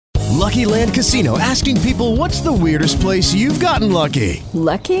Lucky Land Casino, asking people, what's the weirdest place you've gotten lucky?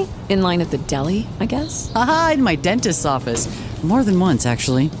 Lucky? In line at the deli, I guess? Aha, in my dentist's office. More than once,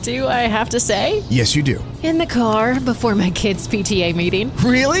 actually. Do I have to say? Yes, you do. In the car before my kids' PTA meeting.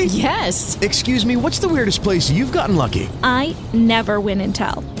 Really? Yes. Excuse me, what's the weirdest place you've gotten lucky? I never win and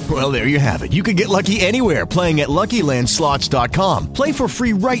tell. Well, there you have it. You can get lucky anywhere, playing at LuckyLandSlots.com. Play for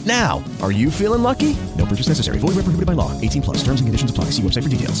free right now. Are you feeling lucky? No purchase necessary. Void where prohibited by law. 18 plus. Terms and conditions apply. See website for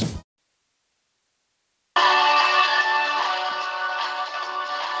details.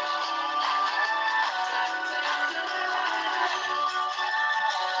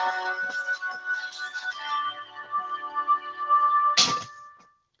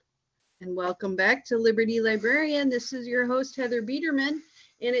 And welcome back to Liberty Librarian. This is your host, Heather Biederman.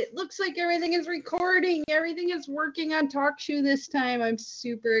 And it looks like everything is recording. Everything is working on TalkShoe this time. I'm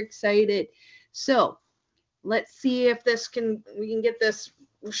super excited. So let's see if we can get this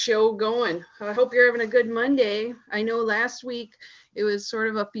show going. I hope you're having a good Monday. I know last week it was sort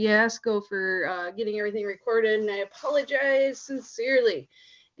of a fiasco for getting everything recorded, and I apologize sincerely.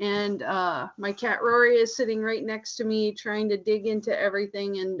 And my cat Rory is sitting right next to me trying to dig into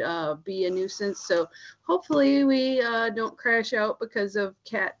everything and be a nuisance. So hopefully we don't crash out because of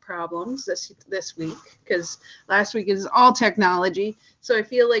cat problems this week, because last week is all technology. So I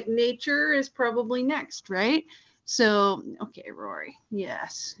feel like nature is probably next, right? So, okay, Rory,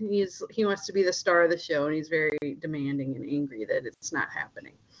 yes, he wants to be the star of the show, and he's very demanding and angry that it's not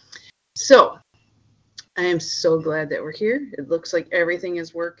happening. So I am so glad that we're here. It looks like everything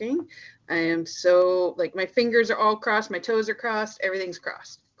is working. I am so, like, my fingers are all crossed, my toes are crossed, everything's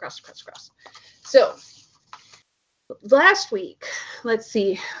crossed. So last week, let's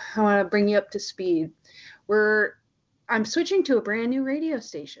see, I want to bring you up to speed. I'm switching to a brand new radio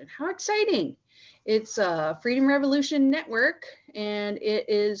station. How exciting. It's Freedom Revolution Network, and it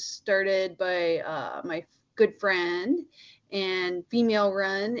is started by my good friend and female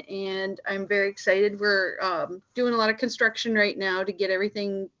run, and I'm very excited. We're doing a lot of construction right now to get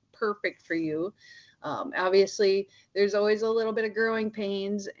everything perfect for you. Obviously, there's always a little bit of growing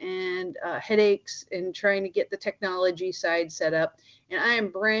pains and headaches in trying to get the technology side set up, and I am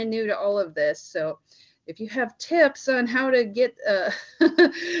brand new to all of this. So if you have tips on how to get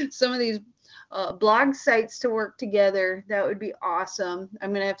some of these blog sites to work together, that would be awesome.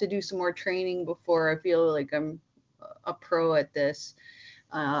 I'm going to have to do some more training before I feel like I'm a pro at this.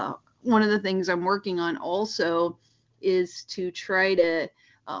 One of the things I'm working on also is to try to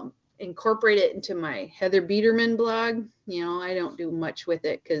incorporate it into my Heather Biederman blog. You know, I don't do much with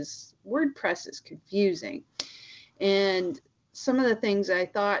it because WordPress is confusing. And some of the things I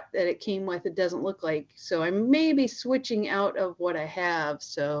thought that it came with, it doesn't look like. So I may be switching out of what I have.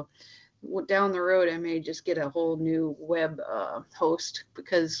 So down the road, I may just get a whole new web host,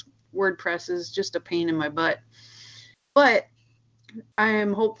 because WordPress is just a pain in my butt. But I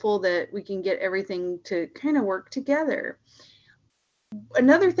am hopeful that we can get everything to kind of work together.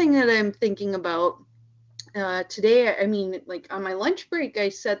 Another thing that I'm thinking about today, I mean, like on my lunch break, I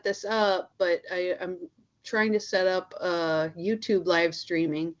set this up, but I'm trying to set up YouTube live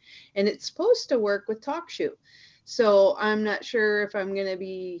streaming, and it's supposed to work with TalkShoe. So I'm not sure if I'm going to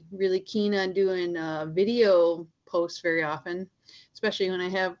be really keen on doing video posts very often, especially when I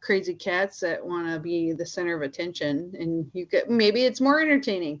have crazy cats that want to be the center of attention. And maybe it's more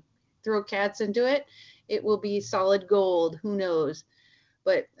entertaining. Throw cats into it, it will be solid gold. Who knows?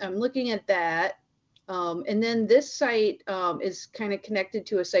 But I'm looking at that. And then this site is kind of connected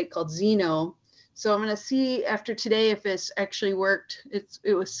to a site called Zeno. So I'm going to see after today if this actually worked.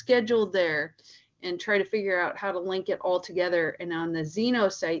 It was scheduled there, and try to figure out how to link it all together. And on the Zeno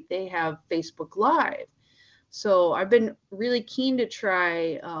site, they have Facebook Live. So I've been really keen to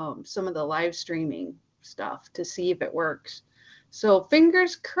try some of the live streaming stuff to see if it works. So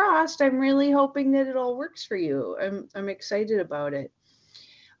fingers crossed. I'm really hoping that it all works for you. I'm excited about it.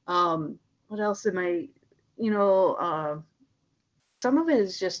 What else am I, some of it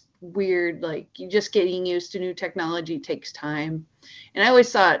is just weird. Like, you just getting used to new technology takes time. And I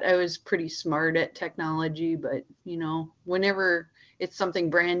always thought I was pretty smart at technology, but whenever it's something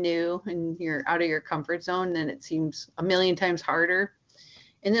brand new and you're out of your comfort zone, then it seems a million times harder.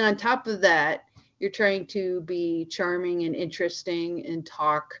 And then on top of that, you're trying to be charming and interesting and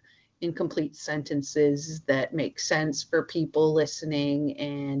talk in complete sentences that make sense for people listening.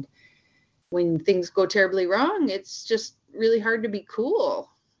 And when things go terribly wrong, it's just really hard to be cool,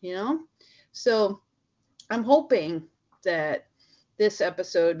 So I'm hoping that this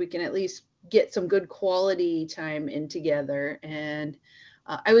episode, we can at least get some good quality time in together. And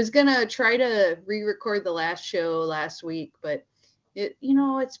I was going to try to re-record the last show last week, but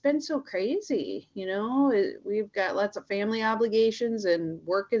it's been so crazy. We've got lots of family obligations and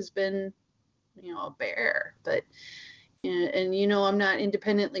work has been, a bear. But and I'm not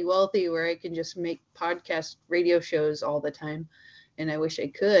independently wealthy where I can just make podcast radio shows all the time, and I wish I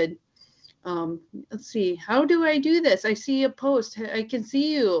could. Let's see, how do I do this? I see a post. I can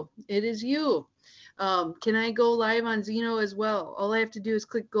see you. It is you. Can I go live on Zeno as well? All I have to do is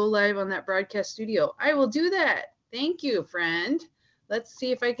click go live on that broadcast studio. I will do that. Thank you, friend. Let's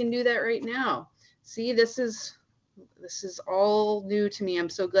see if I can do that right now. See, this is all new to me. I'm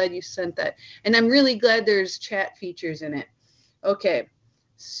so glad you sent that. And I'm really glad there's chat features in it. Okay,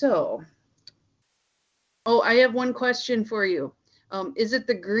 so, I have one question for you. Is it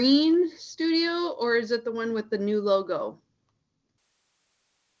the green studio or is it the one with the new logo?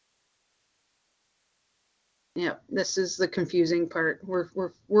 Yep, this is the confusing part.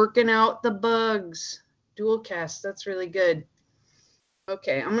 We're working out the bugs. Dual cast, that's really good.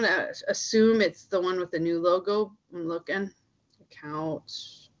 Okay, I'm gonna assume it's the one with the new logo. I'm looking. Account.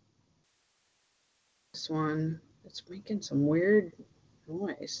 This one. It's making some weird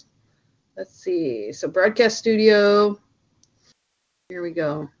noise. Let's see. So broadcast studio. Here we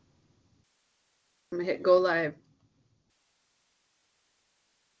go. I'm gonna hit go live.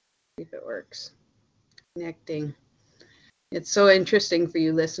 See if it works. Connecting. It's so interesting for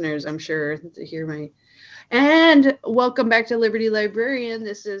you listeners, I'm sure, to hear my. And welcome back to Liberty Librarian.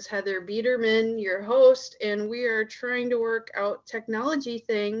 This is Heather Biederman, your host, and we are trying to work out technology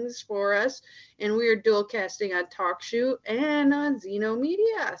things for us. And we are dual casting on TalkShoe and on Zeno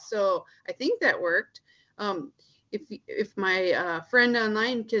Media. So I think that worked. If my friend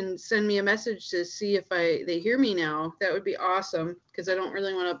online can send me a message to see if they hear me now, that would be awesome, because I don't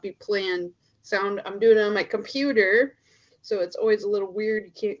really want to be playing sound. I'm doing it on my computer, so it's always a little weird.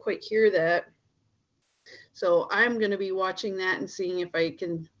 You can't quite hear that. So I'm going to be watching that and seeing if I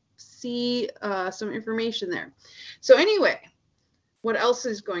can see some information there. So anyway, what else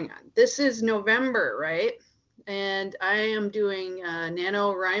is going on? This is November, right? And I am doing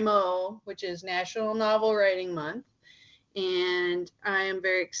NaNoWriMo, which is National Novel Writing Month. And I am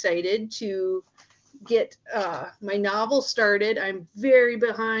very excited to get my novel started. I'm very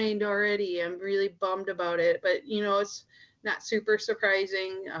behind already. I'm really bummed about it, but it's not super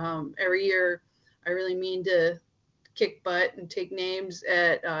surprising. Every year I really mean to kick butt and take names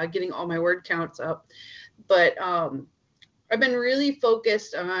at getting all my word counts up. But I've been really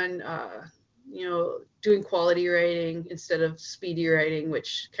focused on, doing quality writing instead of speedy writing,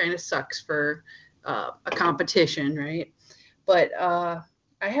 which kind of sucks for a competition, right? But I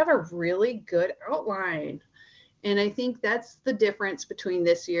have a really good outline. And I think that's the difference between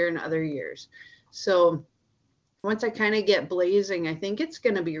this year and other years. So once I kind of get blazing, I think it's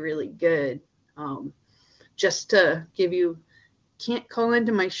going to be really good. Just to give you, can't call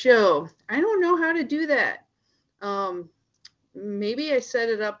into my show. I don't know how to do that. Maybe I set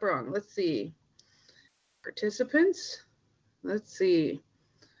it up wrong. Let's see. Participants. Let's see.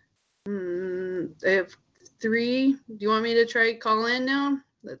 I have 3. Do you want me to try call in now?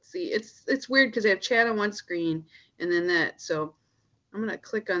 Let's see. It's weird because I have chat on one screen and then that. So I'm going to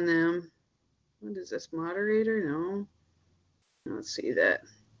click on them. What is this, moderator? No. Let's see that.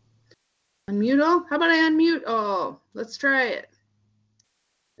 Unmute all? How about I unmute all? Let's try it.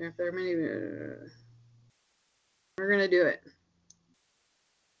 If there are many, we're going to do it.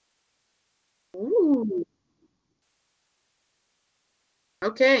 Ooh.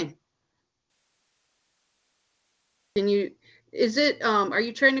 Okay. Are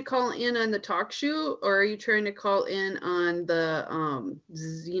you trying to call in on the TalkShoe or are you trying to call in on the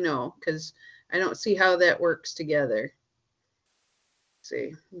Zeno? Because I don't see how that works together. Let's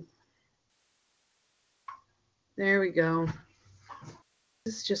see. There we go.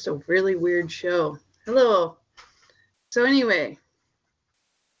 This is just a really weird show. Hello. So anyway.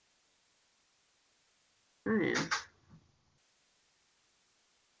 I am.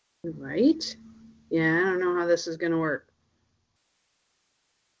 Right? Yeah, I don't know how this is going to work.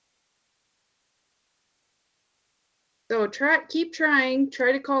 So keep trying,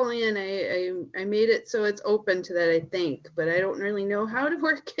 try to call in. I made it so it's open to that, I think, but I don't really know how to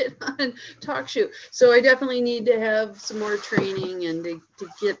work it on TalkShoe. So I definitely need to have some more training and to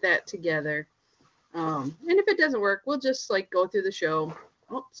get that together. And if it doesn't work, we'll just go through the show.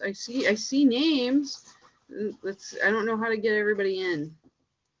 Oops, I see names. I don't know how to get everybody in.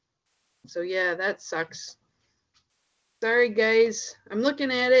 So yeah, that sucks. Sorry guys, I'm looking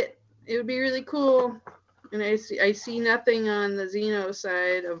at it. It would be really cool. And I see nothing on the Zeno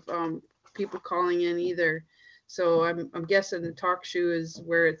side of people calling in either. So I'm guessing the TalkShoe is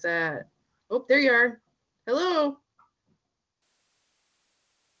where it's at. Oh, there you are. Hello.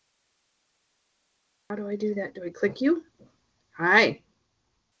 How do I do that? Do I click you? Hi.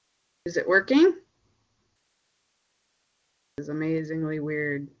 Is it working? This is amazingly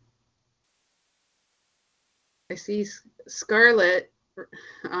weird. I see Scarlett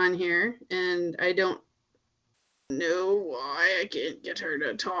on here, and I don't know why I can't get her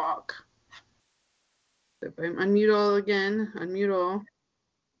to talk. If I'm unmute all again, unmute all.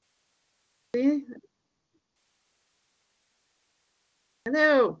 See?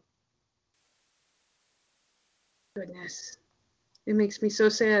 Hello. Goodness. It makes me so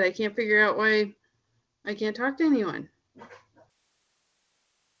sad. I can't figure out why I can't talk to anyone.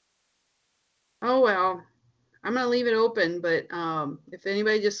 Oh, well. I'm going to leave it open, but if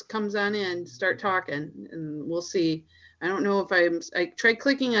anybody just comes on in, start talking, and we'll see. I don't know if I tried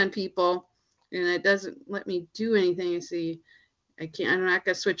clicking on people, and it doesn't let me do anything. You see, I'm not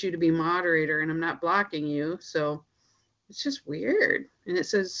going to switch you to be moderator, and I'm not blocking you, so it's just weird. And it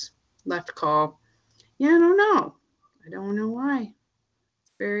says left call. Yeah, I don't know. I don't know why.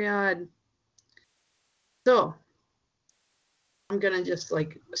 It's very odd. So I'm going to just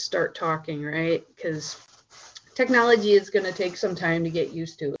start talking, right? Because technology is going to take some time to get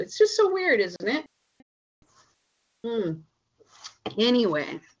used to. It's just so weird, isn't it?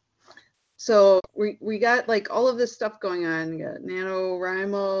 Anyway, so we got all of this stuff going on. We got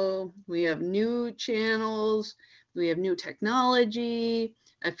NaNoWriMo, we have new channels, we have new technology.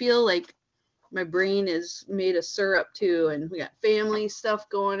 I feel like my brain is made of syrup too, and we got family stuff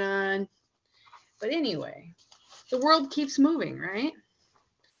going on. But anyway, the world keeps moving, right?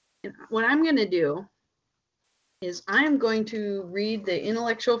 And what I'm going to do is I'm going to read the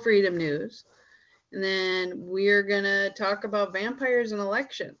intellectual freedom news, and then we're going to talk about vampires and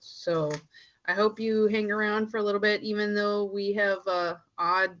elections. So I hope you hang around for a little bit, even though we have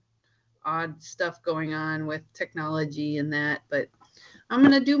odd stuff going on with technology and that, but I'm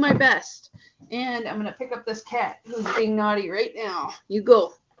going to do my best. And I'm going to pick up this cat who's being naughty right now. You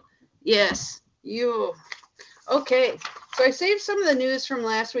go. Yes, you. Okay, so I saved some of the news from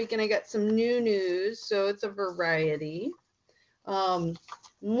last week, and I got some new news, so it's a variety.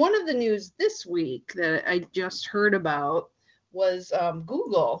 One of the news this week that I just heard about was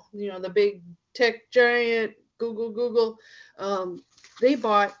Google, the big tech giant, Google. They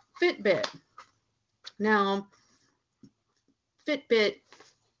bought Fitbit. Now, Fitbit,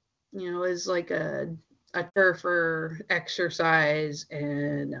 is like a tool for exercise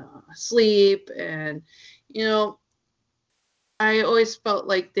and sleep, and I always felt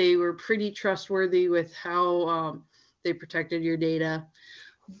like they were pretty trustworthy with how they protected your data.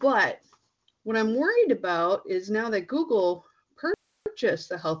 But what I'm worried about is now that Google purchased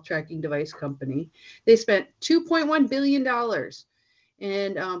the health tracking device company, they spent $2.1 billion.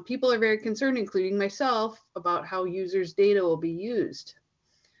 And people are very concerned, including myself, about how users' data will be used.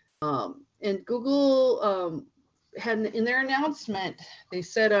 And Google had in their announcement, they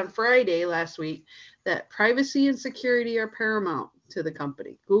said on Friday last week that privacy and security are paramount to the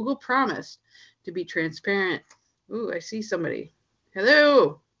company. Google promised to be transparent. Ooh, I see somebody.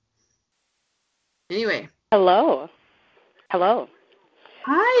 Hello. Anyway. Hello. Hi.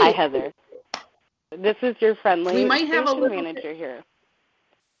 Hi, Heather. This is your friendly we might have a station little manager here.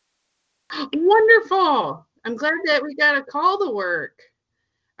 Wonderful. I'm glad that we got a call to work.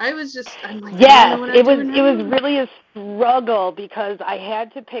 I'm like, Yes, I don't know what I'm doing it was now. really a struggle because I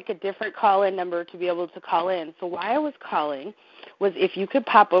had to pick a different call-in number to be able to call in. So why I was calling was if you could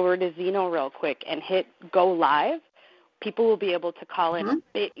pop over to Zeno real quick and hit go live, people will be able to call in a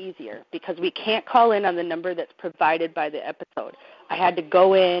bit easier because we can't call in on the number that's provided by the episode. I had to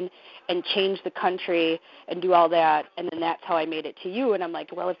go in and change the country and do all that, and then that's how I made it to you. And I'm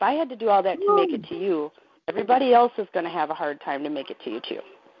like, well, if I had to do all that to make it to you, everybody else is going to have a hard time to make it to you too.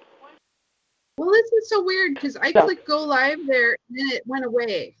 Well, this is so weird because I clicked go live there and then it went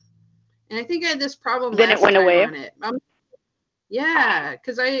away. And I think I had this problem Then last it went time away? on it. Yeah,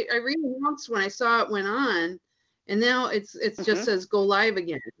 because I re-announced when I saw it went on, and now it just says go live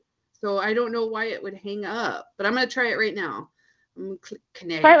again. So I don't know why it would hang up, but I'm going to try it right now. I'm going to click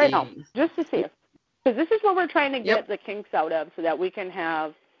connecting. Try it right now, just to see. Because this is what we're trying to get the kinks out of so that we can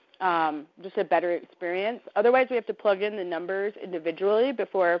have just a better experience. Otherwise, we have to plug in the numbers individually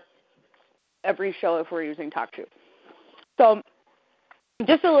before every show if we're using TalkShoe. So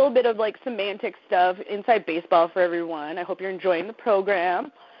just a little bit of semantic stuff, inside baseball for everyone. I hope you're enjoying the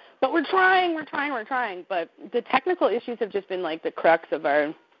program. But we're trying. But the technical issues have just been the crux of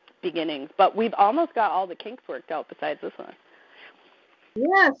our beginnings. But we've almost got all the kinks worked out besides this one.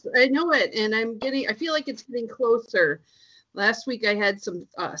 Yes, I know it. And I feel like it's getting closer. Last week I had some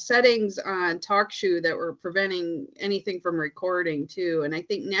settings on TalkShoe that were preventing anything from recording too. And I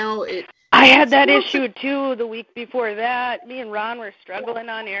think now I had that issue too the week before that. Me and Ron were struggling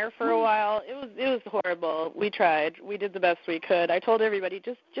on air for a while. It was horrible. We tried. We did the best we could. I told everybody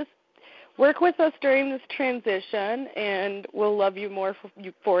just work with us during this transition, and we'll love you more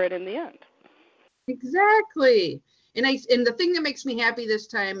for it in the end. Exactly. And the thing that makes me happy this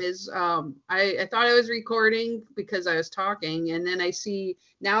time is I thought I was recording because I was talking, and then I see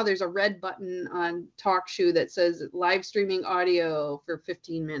now there's a red button on TalkShoe that says live streaming audio for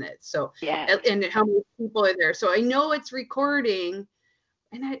 15 minutes. So yeah, and how many people are there? So I know it's recording.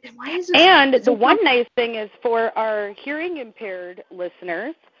 And why is this? And the one nice thing is for our hearing impaired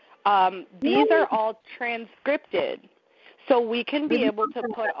listeners, these are all transcripted. So we can be able to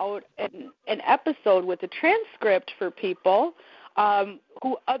put out an episode with a transcript for people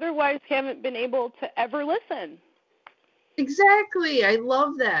who otherwise haven't been able to ever listen. Exactly. I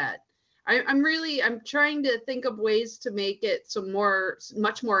love that. I'm trying to think of ways to make it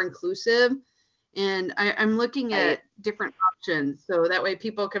much more inclusive. And I'm looking at different options so that way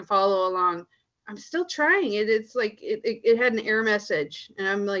people can follow along. I'm still trying it. It's like it had an error message, and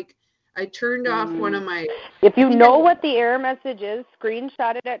I'm like, I turned off one of my. If you know what the error message is,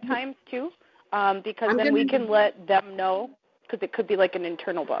 screenshot it at times too, because then we can let them know, because it could be like an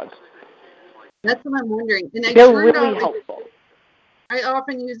internal bug. That's what I'm wondering. And they're really helpful. I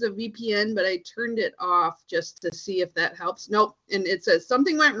often use a VPN, but I turned it off just to see if that helps. Nope. And it says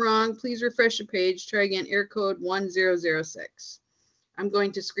something went wrong. Please refresh the page. Try again. Error code 1006. I'm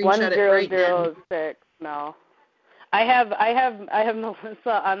going to screenshot it right now. 1006. No. I have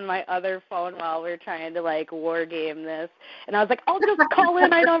Melissa on my other phone while we're trying to war game this, and I was like, I'll just call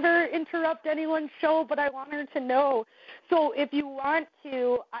in. I never interrupt anyone's show, but I want her to know. So if you want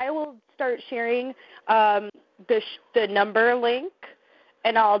to, I will start sharing the number link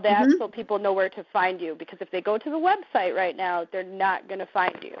and all that, so people know where to find you. Because if they go to the website right now, they're not going to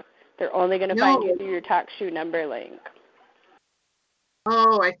find you. They're only going to find you through your TalkShoe number link.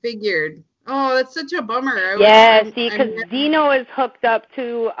 Oh, I figured. Oh, that's such a bummer. Because Dino is hooked up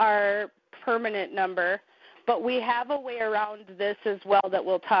to our permanent number, but we have a way around this as well that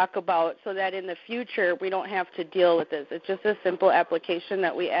we'll talk about so that in the future we don't have to deal with this. It's just a simple application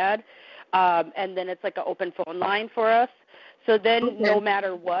that we add, and then it's like an open phone line for us. So then no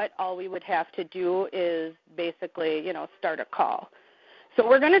matter what, all we would have to do is basically, start a call. So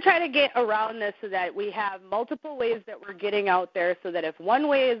we're going to try to get around this so that we have multiple ways that we're getting out there so that if one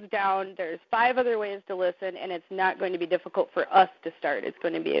way is down, there's 5 other ways to listen, and it's not going to be difficult for us to start. It's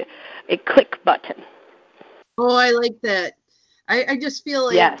going to be a click button. Oh, I like that. I just feel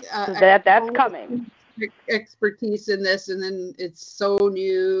like yes, that's coming. Expertise in this, and then it's so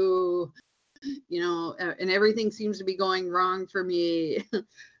new, and everything seems to be going wrong for me.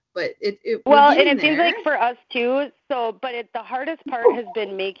 But it seems like for us too. So, but the hardest part has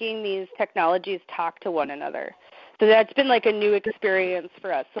been making these technologies talk to one another. So that's been a new experience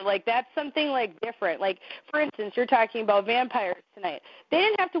for us. So that's something different. For instance, you're talking about vampires tonight. They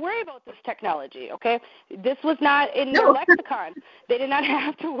didn't have to worry about this technology. Okay, this was not in their lexicon. They did not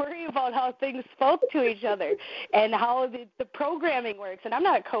have to worry about how things spoke to each other and how the programming works. And I'm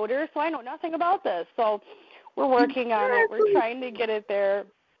not a coder, so I know nothing about this. So we're working on it. We're trying to get it there.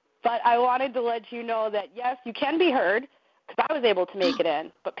 But I wanted to let you know that, yes, you can be heard, because I was able to make it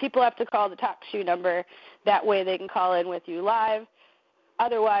in. But people have to call the TalkShoe number. That way they can call in with you live.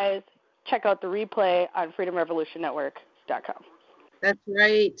 Otherwise, check out the replay on freedomrevolutionnetwork.com. That's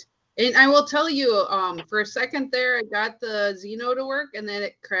right. And I will tell you, for a second there, I got the Zeno to work, and then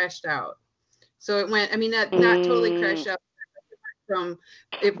it crashed out. So it went, not totally crashed out.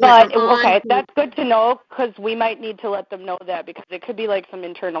 That's good to know, because we might need to let them know that, because it could be some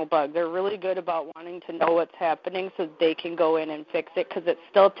internal bug. They're really good about wanting to know what's happening so they can go in and fix it, because it's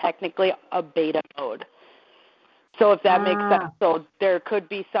still technically a beta mode. So if that makes sense, so there could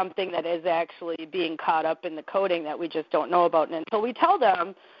be something that is actually being caught up in the coding that we just don't know about, and until we tell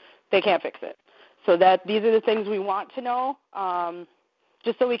them, they can't fix it. So that these are the things we want to know.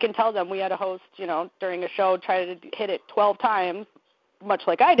 Just so we can tell them. We had a host, during a show try to hit it 12 times, much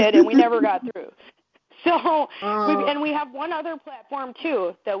like I did, and we never got through. So, we have one other platform,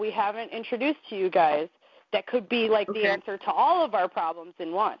 too, that we haven't introduced to you guys that could be the answer to all of our problems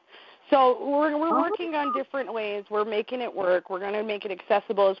in one. So we're working on different ways. We're making it work. We're going to make it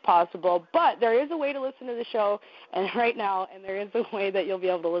accessible as possible. But there is a way to listen to the show and there is a way that you'll be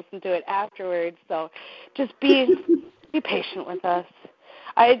able to listen to it afterwards. So just be patient with us.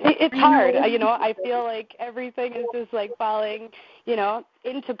 It's hard. I feel like everything is just falling,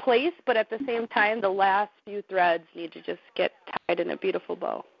 into place. But at the same time, the last few threads need to just get tied in a beautiful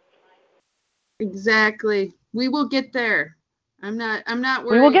bow. Exactly. We will get there. I'm not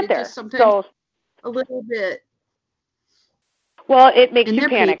worried. We will get It there. just sometimes So, a little bit. well, it makes And you they're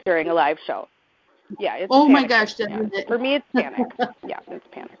panic paid. during a live show. Yeah, it's Oh my panic. gosh, Yeah. doesn't it? For me, it's panic. Yeah, it's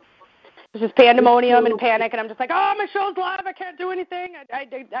panic. It's just pandemonium and panic, and I'm just like, oh, my show's live. I can't do anything.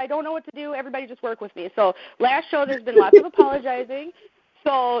 I don't know what to do. Everybody just work with me. So last show, there's been lots of apologizing.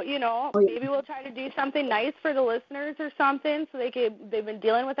 So, maybe we'll try to do something nice for the listeners or something so they've been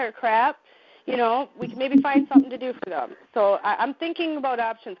dealing with our crap. We can maybe find something to do for them. So I'm thinking about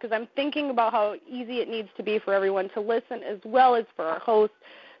options because I'm thinking about how easy it needs to be for everyone to listen as well as for our hosts.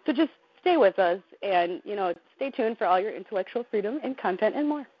 So just stay with us and, stay tuned for all your intellectual freedom and content and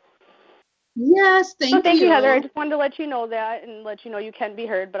more. Yes, thank you. So thank you, Heather. I just wanted to let you know that and let you know you can be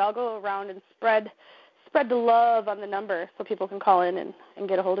heard. But I'll go around and spread the love on the number so people can call in and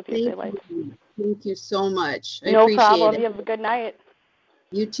get a hold of you if they like. Thank you so much. I no appreciate problem. it. You have a good night.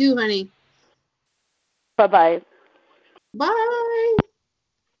 You too, honey. Bye-bye. Bye.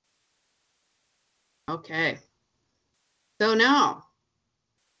 Okay. So now,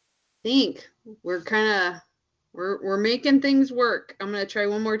 I think we're making things work. I'm going to try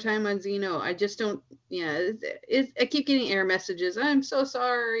one more time on Zeno. I just don't, I keep getting error messages. I'm so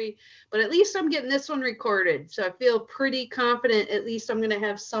sorry, but at least I'm getting this one recorded. So I feel pretty confident. At least I'm going to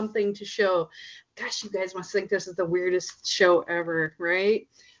have something to show. Gosh, you guys must think this is the weirdest show ever, right?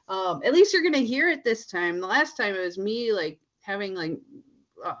 At least you're going to hear it this time. The last time it was me like having like,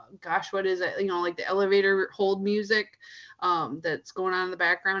 what is it? Like the elevator hold music that's going on in the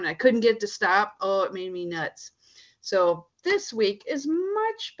background. I couldn't get it to stop. Oh, it made me nuts. So this week is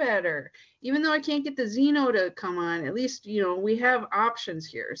much better. Even though I can't get the Zeno to come on, at least, we have options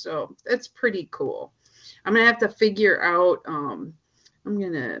here. So that's pretty cool. I'm going to have to figure out, I'm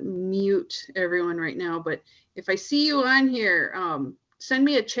going to mute everyone right now. But if I see you on here, send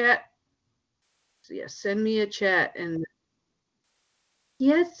me a chat. So yeah, send me a chat. And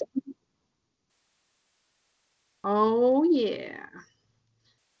yes. Oh, yeah.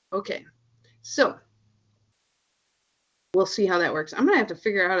 Okay. So we'll see how that works. I'm going to have to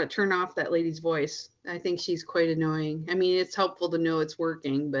figure out how to turn off that lady's voice. I think she's quite annoying. I mean, it's helpful to know it's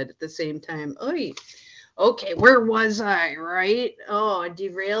working, but at the same time, okay, where was I, right? Oh, I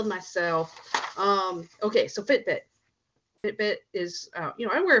derailed myself. Okay, so Fitbit. Fitbit is, I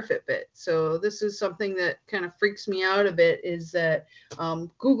wear a Fitbit. So this is something that kind of freaks me out a bit is that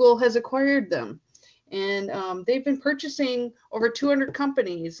Google has acquired them. And they've been purchasing over 200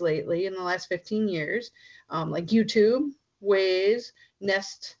 companies lately in the last 15 years, like YouTube, Waze,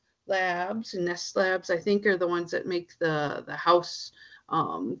 Nest Labs. And Nest Labs, I think, are the ones that make the house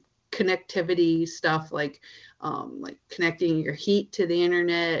connectivity stuff, like connecting your heat to the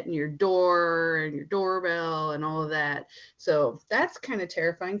internet and your door and your doorbell and all of that. So that's kind of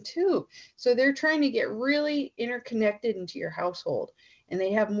terrifying too. So they're trying to get really interconnected into your household. And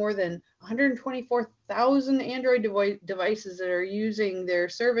they have more than 124,000 Android devices that are using their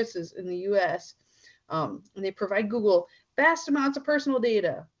services in the U.S. And they provide Google vast amounts of personal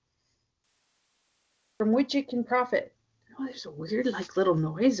data from which it can profit. Oh, there's a weird little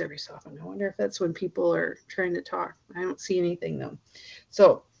noise every so often. I wonder if that's when people are trying to talk. I don't see anything though.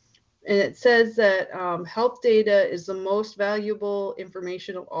 So, and it says that health data is the most valuable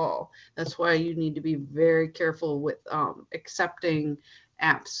information of all. That's why you need to be very careful with accepting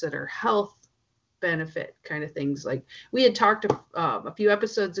apps that are health benefit kind of things. Like we had talked a few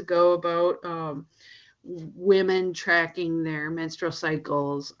episodes ago about women tracking their menstrual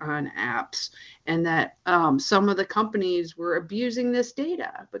cycles on apps, and that some of the companies were abusing this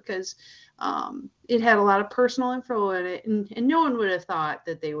data because it had a lot of personal info in it, and no one would have thought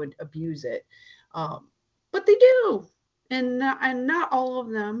that they would abuse it, but they do, and not all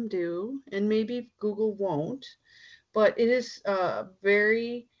of them do, and maybe Google won't, but it is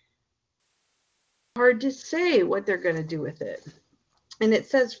very hard to say what they're going to do with it. And it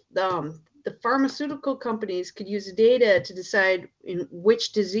says the pharmaceutical companies could use data to decide in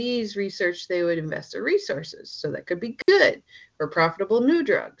which disease research they would invest their resources. So that could be good for profitable new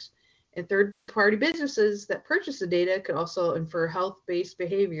drugs. And third-party businesses that purchase the data could also infer health-based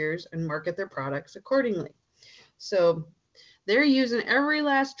behaviors and market their products accordingly. So they're using every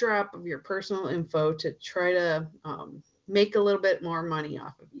last drop of your personal info to try to make a little bit more money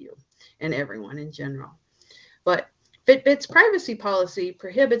off of you and everyone in general. But Fitbit's privacy policy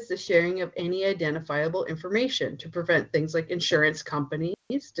prohibits the sharing of any identifiable information to prevent things like insurance companies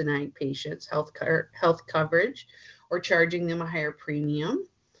denying patients health coverage, or charging them a higher premium,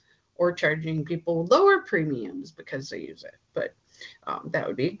 or charging people lower premiums because they use it. But that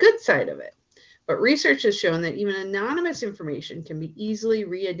would be a good side of it. But research has shown that even anonymous information can be easily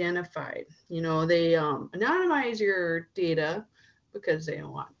re-identified. You know, they anonymize your data because they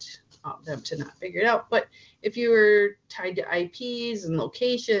don't want them to not figure it out. But if you were tied to IPs and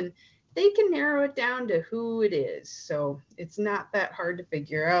location, they can narrow it down to who it is. So it's not that hard to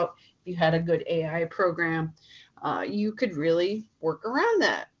figure out. If you had a good AI program, you could really work around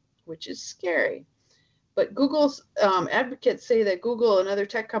that, which is scary. But Google's advocates say that Google and other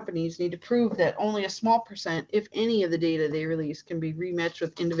tech companies need to prove that only a small percent, if any, of the data they release can be rematched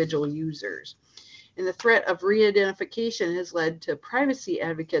with individual users. And the threat of re-identification has led to privacy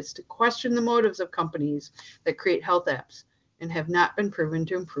advocates to question the motives of companies that create health apps and have not been proven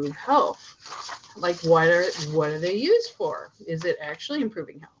to improve health. Like, what are they used for? Is it actually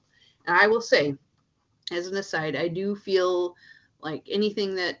improving health? And I will say, as an aside, I do feel like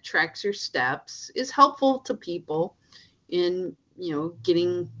anything that tracks your steps is helpful to people in, you know,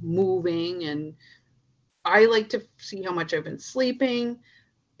 getting moving. And I like to see how much I've been sleeping,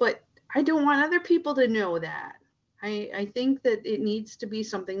 but I don't want other people to know that. I think that it needs to be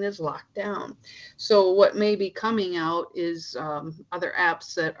something that's locked down. So what may be coming out is other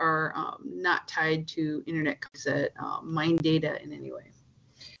apps that are not tied to internet companies that mine data in any way.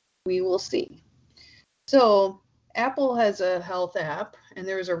 We will see. So Apple has a health app, and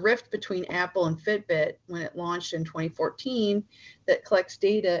there was a rift between Apple and Fitbit when it launched in 2014 that collects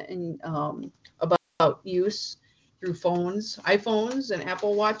data and about use through phones, iPhones, and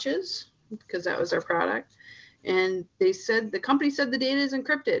Apple Watches, because that was their product. And they said, the company said the data is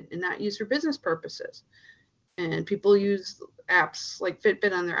encrypted and not used for business purposes. And people use apps like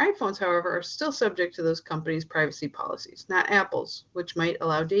Fitbit on their iPhones, however, are still subject to those companies' privacy policies, not Apple's, which might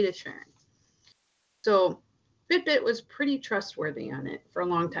allow data sharing. So Fitbit was pretty trustworthy on it for a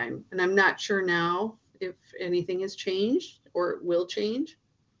long time. And I'm not sure now if anything has changed or it will change.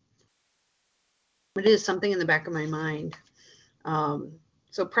 It is something in the back of my mind.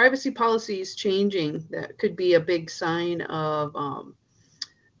 So privacy policies changing, that could be a big sign of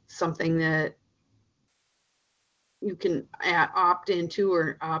something that you can opt into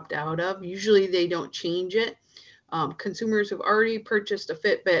or opt out of. Usually they don't change it. Consumers who've already purchased a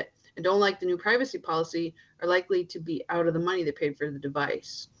Fitbit and don't like the new privacy policy are likely to be out of the money they paid for the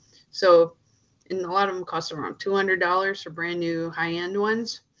device. So, and a lot of them cost around $200 for brand new high-end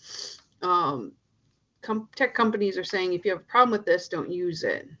ones. Tech companies are saying, if you have a problem with this, don't use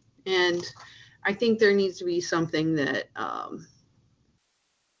it. And I think there needs to be something that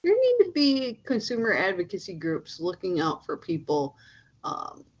there need to be consumer advocacy groups looking out for people,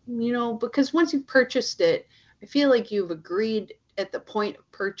 you know, because once you've purchased it, I feel like you've agreed at the point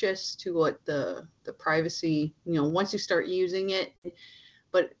of purchase to what the privacy, you know, once you start using it.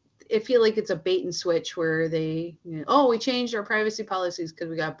 But I feel like it's a bait and switch where they, you know, oh, we changed our privacy policies because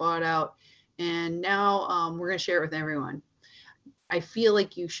we got bought out, and now we're going to share it with everyone. I feel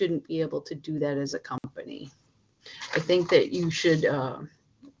like you shouldn't be able to do that as a company. I think that you should,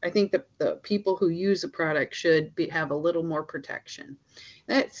 I think that the people who use the product should have a little more protection.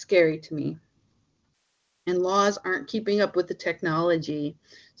 That's scary to me. And laws aren't keeping up with the technology.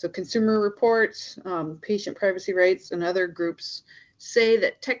 So Consumer Reports, Patient Privacy Rights, and other groups say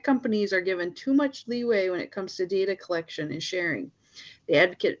that tech companies are given too much leeway when it comes to data collection and sharing. They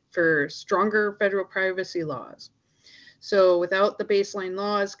advocate for stronger federal privacy laws. So without the baseline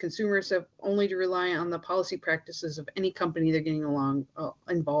laws, consumers have only to rely on the policy practices of any company they're getting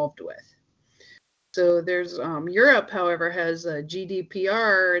involved with. So there's Europe, however, has a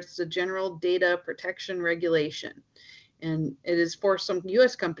GDPR. It's the General Data Protection Regulation. And it is for some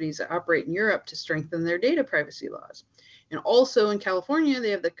U.S. companies that operate in Europe to strengthen their data privacy laws. And also in California, they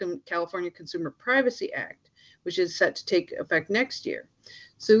have the California Consumer Privacy Act, which is set to take effect next year.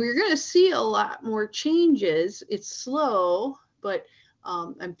 So we're going to see a lot more changes. It's slow, but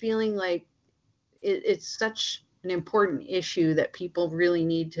I'm feeling like it's such an important issue that people really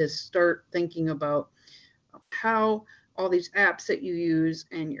need to start thinking about how all these apps that you use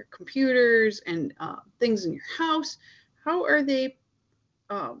and your computers and things in your house, how are they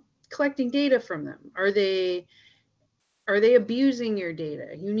collecting data from them? Are they abusing your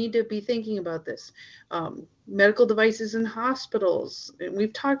data? You need to be thinking about this. Medical devices in hospitals, and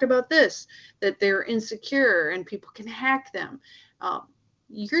we've talked about this, that they're insecure and people can hack them.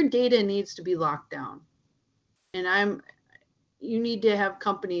 Your data needs to be locked down. And you need to have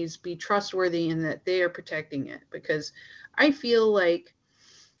companies be trustworthy in that they are protecting it, because I feel like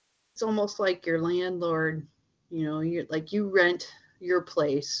it's almost like your landlord, you know, you rent your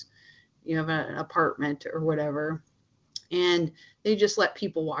place, you have an apartment or whatever, and they just let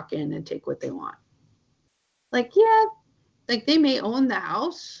people walk in and take what they want. Like, yeah, like they may own the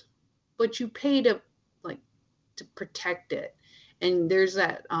house, but you pay to protect it. And there's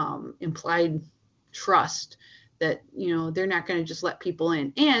that implied trust that, they're not going to just let people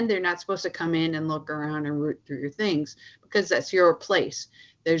in, and they're not supposed to come in and look around and root through your things because that's your place.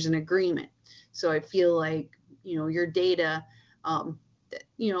 There's an agreement. So I feel like, your data,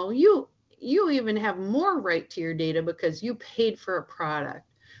 you even have more right to your data because you paid for a product,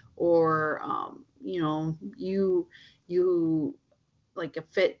 or, you like a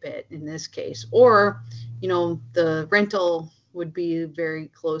Fitbit in this case, or, the rental would be very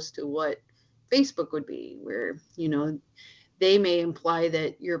close to what Facebook would be, where, they may imply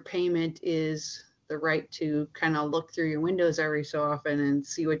that your payment is the right to kind of look through your windows every so often and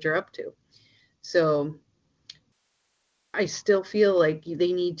see what you're up to. So I still feel like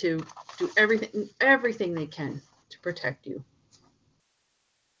they need to do everything they can to protect you.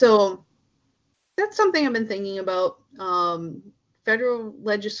 So that's something I've been thinking about. Federal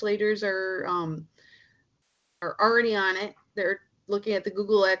legislators are already on it. They're looking at the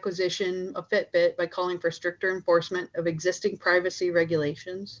Google acquisition of Fitbit by calling for stricter enforcement of existing privacy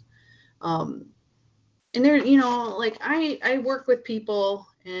regulations. And there, I work with people,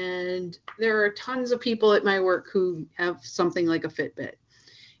 and there are tons of people at my work who have something like a Fitbit.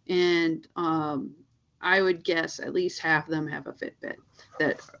 And I would guess at least half of them have a Fitbit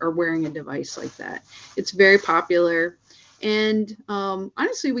that are wearing a device like that. It's very popular. And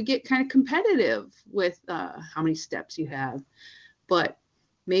honestly, we get kind of competitive with how many steps you have. But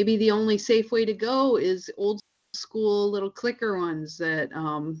maybe the only safe way to go is old school little clicker ones that,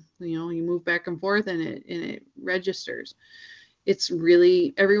 you move back and forth and it registers. It's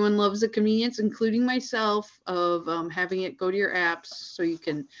really, everyone loves the convenience, including myself, of having it go to your apps so you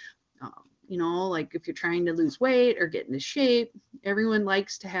can, like if you're trying to lose weight or get into shape, everyone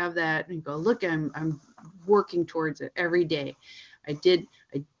likes to have that and go, look, I'm working towards it every day. I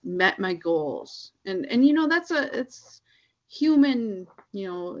met my goals. And it's human,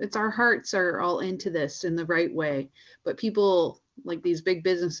 it's our hearts are all into this in the right way. But people like these big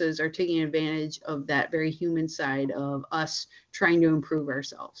businesses are taking advantage of that very human side of us trying to improve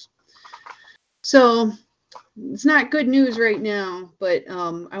ourselves. So it's not good news right now, but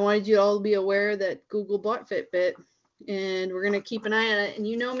I wanted you all to be aware that Google bought Fitbit, and we're going to keep an eye on it. And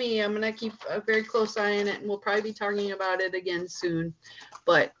you know me, I'm going to keep a very close eye on it, and we'll probably be talking about it again soon.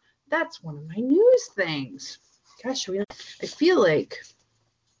 But that's one of my news things. Gosh, I feel like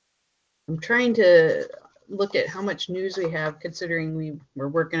I'm trying to look at how much news we have, considering we're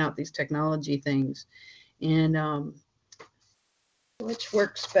working out these technology things, and which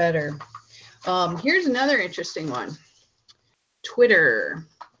works better. Here's another interesting one. Twitter.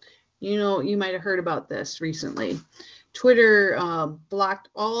 You might have heard about this recently. Twitter blocked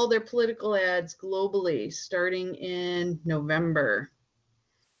all their political ads globally starting in November.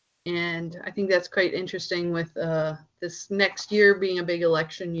 And I think that's quite interesting with this next year being a big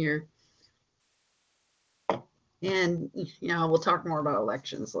election year. And, we'll talk more about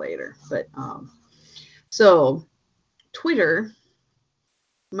elections later. But so Twitter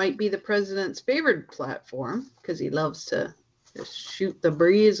might be the president's favorite platform because he loves to just shoot the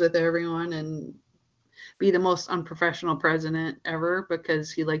breeze with everyone and be the most unprofessional president ever,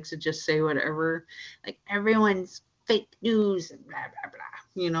 because he likes to just say whatever, like everyone's fake news and blah, blah, blah.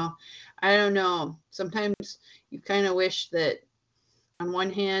 I don't know. Sometimes you kind of wish that on one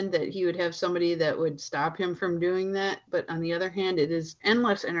hand that he would have somebody that would stop him from doing that. But on the other hand, it is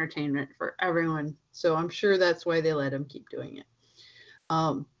endless entertainment for everyone. So I'm sure that's why they let him keep doing it.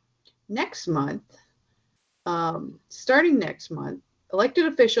 Next month, starting next month, elected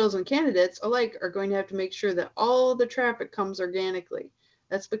officials and candidates alike are going to have to make sure that all the traffic comes organically.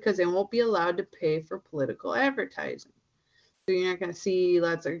 That's because they won't be allowed to pay for political advertising. So you're not going to see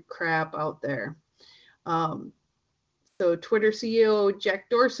lots of crap out there. So Twitter CEO Jack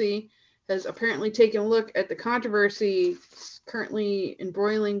Dorsey has apparently taken a look at the controversy currently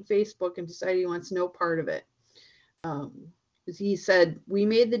embroiling Facebook and decided he wants no part of it. He said, "We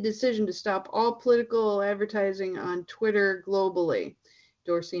made the decision to stop all political advertising on Twitter globally,"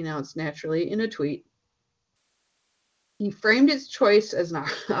 Dorsey announced naturally in a tweet. He framed his choice as an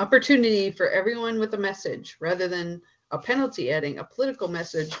opportunity for everyone with a message rather than a penalty, adding a political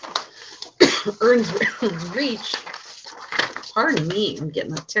message earns reach. Pardon me, I'm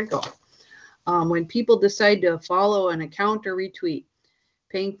getting a tickle. When people decide to follow an account or retweet,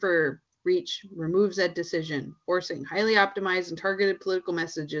 paying for reach removes that decision, forcing highly optimized and targeted political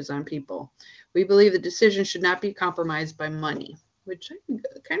messages on people. We believe the decision should not be compromised by money, which I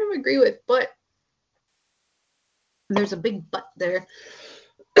kind of agree with, but there's a big but there.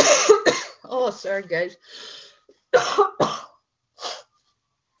 Oh, sorry, guys.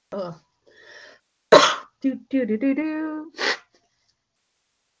 Do, do, do, do, do.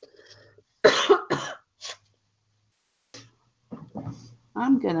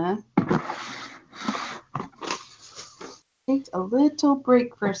 I'm gonna take a little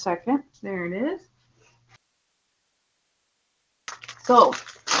break for a second. There it is. So,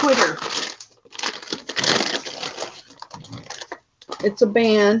 Twitter. It's a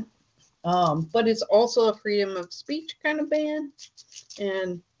ban, but it's also a freedom of speech kind of ban.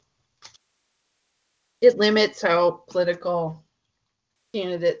 And it limits how political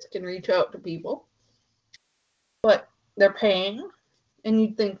candidates can reach out to people. But they're paying. And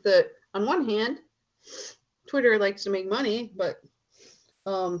you'd think that, on one hand, Twitter likes to make money, but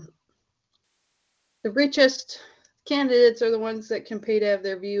the richest candidates are the ones that can pay to have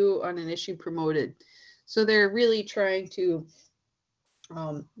their view on an issue promoted. So they're really trying to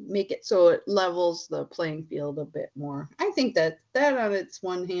make it so it levels the playing field a bit more. I think that on its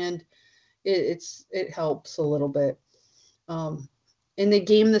one hand, it helps a little bit. And they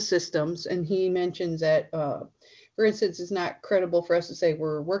game the systems, and he mentions that, for instance, it's not credible for us to say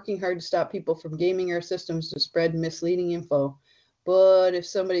we're working hard to stop people from gaming our systems to spread misleading info. But if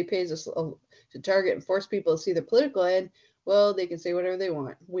somebody pays us to target and force people to see their political ad, well, they can say whatever they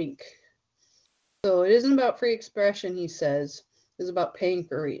want. Wink. So it isn't about free expression, he says. It's about paying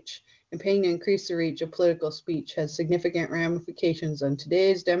for reach. And paying to increase the reach of political speech has significant ramifications on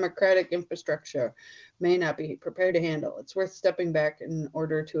today's democratic infrastructure may not be prepared to handle. It's worth stepping back in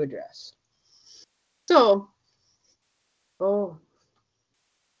order to address. So, it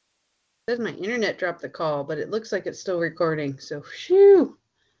says my internet dropped the call, but it looks like it's still recording. So, phew,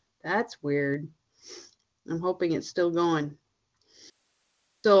 that's weird. I'm hoping it's still going.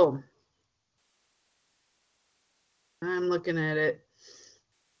 So, I'm looking at it.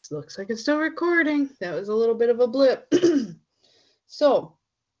 It looks like it's still recording. That was a little bit of a blip. So,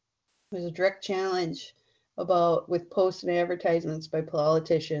 there's a direct challenge with posts and advertisements by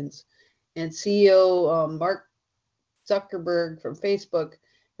politicians. And CEO Mark Zuckerberg from Facebook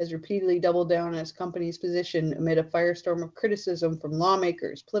has repeatedly doubled down on his company's position amid a firestorm of criticism from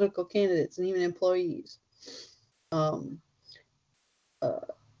lawmakers, political candidates, and even employees.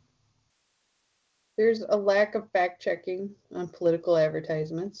 There's a lack of fact-checking on political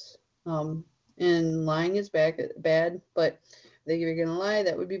advertisements, and lying is bad, but I think if you're going to lie,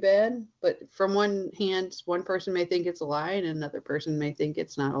 that would be bad. But from one hand, one person may think it's a lie, and another person may think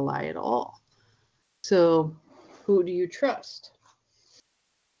it's not a lie at all. So who do you trust?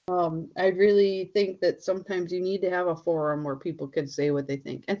 I really think that sometimes you need to have a forum where people can say what they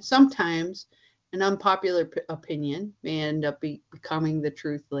think. And sometimes an unpopular opinion may end up becoming the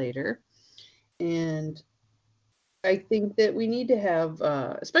truth later. And I think that we need to have,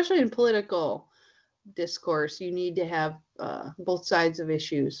 especially in political discourse, you need to have both sides of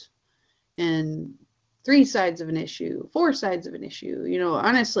issues, and 3 sides of an issue, 4 sides of an issue. You know,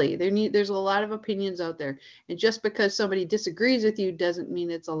 honestly, there's a lot of opinions out there, and just because somebody disagrees with you doesn't mean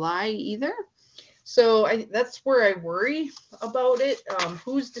it's a lie either. So that's where I worry about it.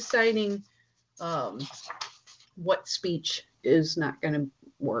 Who's deciding what speech is not going to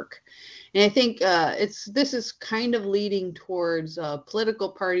work? And I think this is kind of leading towards political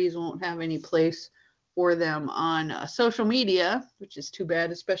parties won't have any place for them on social media, which is too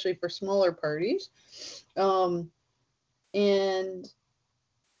bad, especially for smaller parties. And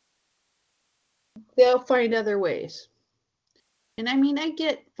they'll find other ways. And I mean, I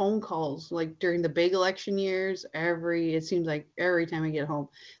get phone calls like during the big election years. It seems like every time I get home,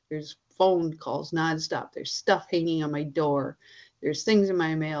 there's phone calls nonstop. There's stuff hanging on my door. There's things in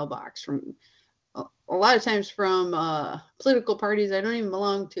my mailbox from a lot of times from political parties I don't even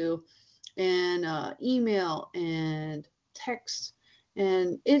belong to, and email and text,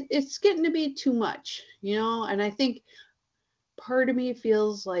 and it's getting to be too much, you know. And I think part of me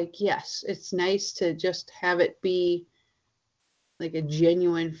feels like, yes, it's nice to just have it be like a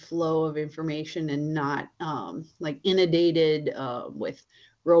genuine flow of information and not like inundated with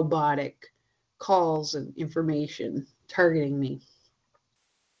robotic calls and information targeting me.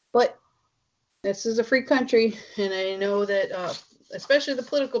 But this is a free country, and I know that especially the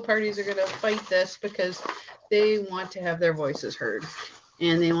political parties are going to fight this because they want to have their voices heard,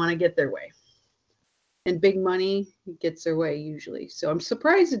 and they want to get their way. And big money gets their way usually. So I'm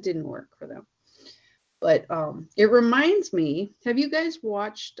surprised it didn't work for them. But it reminds me, have you guys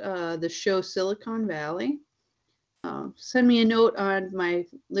watched the show Silicon Valley? Send me a note on my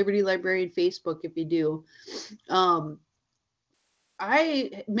Liberty Librarian Facebook if you do.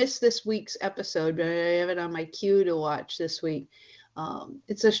 I missed this week's episode, but I have it on my queue to watch this week.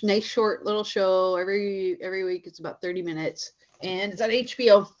 It's a nice short little show. Every week it's about 30 minutes, and it's on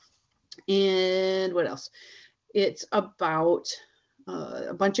HBO. And what else? It's about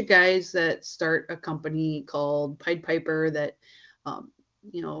a bunch of guys that start a company called Pied Piper that,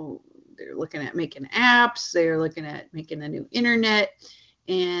 you know, they're looking at making apps, they're looking at making a new internet,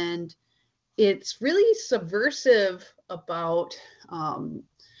 and it's really subversive about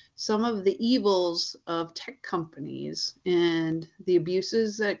some of the evils of tech companies and the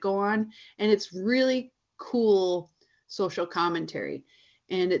abuses that go on. And it's really cool social commentary.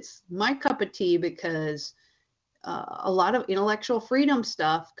 And it's my cup of tea because a lot of intellectual freedom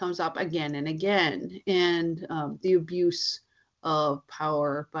stuff comes up again and again, and the abuse of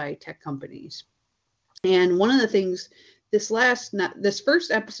power by tech companies. And one of the things this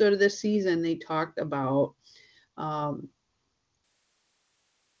first episode of this season, they talked about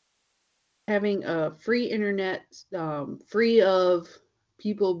having a free internet, free of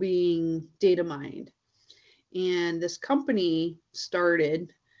people being data mined. And this company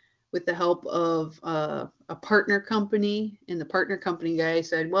started with the help of a partner company. And the partner company guy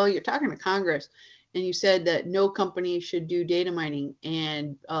said, well, you're talking to Congress, and you said that no company should do data mining.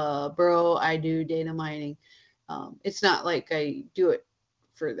 And bro, I do data mining. It's not like I do it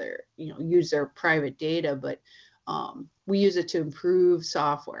for their, use their private data, but we use it to improve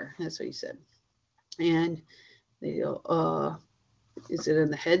software. That's what he said. And they go, is it in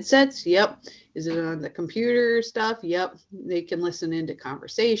the headsets? Yep. Is it on the computer stuff? Yep. They can listen into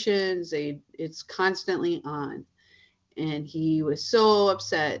conversations. It's constantly on. And he was so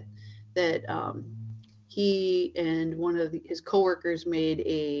upset that he and one of his coworkers made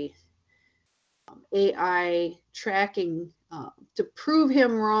a AI tracking to prove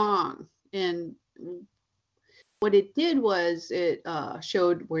him wrong. And what it did was it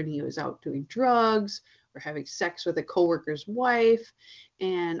showed when he was out doing drugs or having sex with a coworker's wife,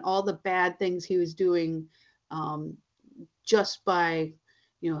 and all the bad things he was doing just by,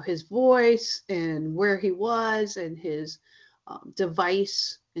 his voice and where he was and his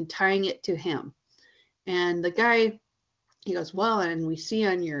device, and tying it to him. And the guy, he goes, well, and we see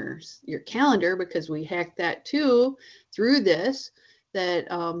on your calendar, because we hacked that too through this, that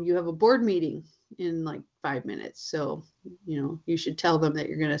you have a board meeting in like 5 minutes. So, you should tell them that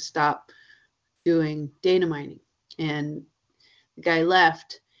you're going to stop doing data mining. And the guy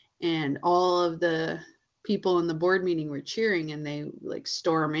left, and all of the people in the board meeting were cheering, and they like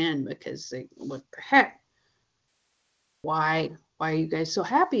storm in because what the heck? Why are you guys so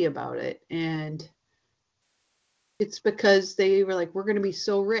happy about it? And it's because they were like, we're going to be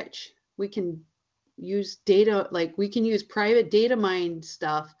so rich. We can use data, like we can use private data mine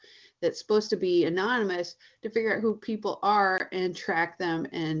stuff that's supposed to be anonymous to figure out who people are and track them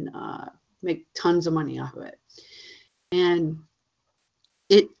and make tons of money off of it. And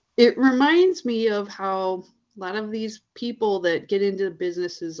it reminds me of how a lot of these people that get into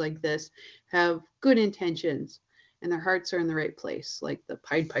businesses like this have good intentions and their hearts are in the right place, like the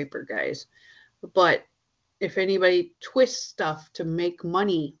Pied Piper guys. But if anybody twists stuff to make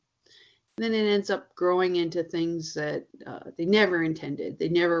money, then it ends up growing into things that they never intended. They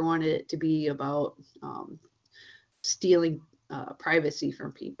never wanted it to be about stealing privacy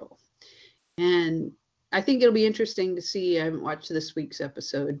from people. And I think it'll be interesting to see. I haven't watched this week's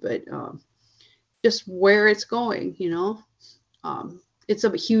episode, but just where it's going, it's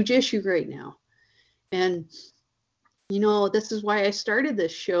a huge issue right now. And, this is why I started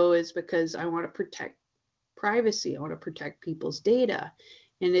this show, is because I want to protect privacy. I want to protect people's data.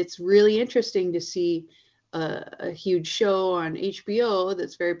 And it's really interesting to see a huge show on HBO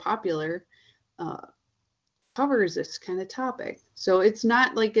that's very popular covers this kind of topic. So it's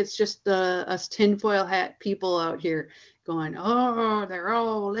not like it's just us tinfoil hat people out here going, oh, they're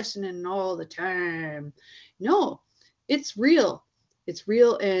all listening all the time. No, it's real. It's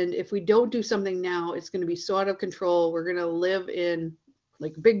real. And if we don't do something now, it's going to be so out of control. We're going to live in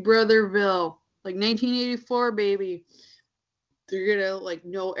like Big Brotherville, like 1984, baby. They're going to like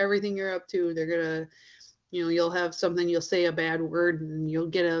know everything you're up to. They're going to, you'll have something, you'll say a bad word, and you'll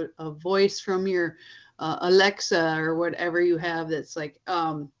get a voice from your Alexa or whatever you have that's like,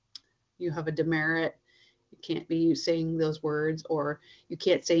 you have a demerit. You can't be saying those words, or you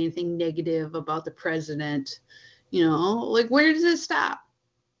can't say anything negative about the president. Like, where does it stop?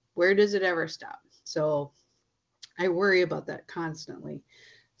 Where does it ever stop? So I worry about that constantly.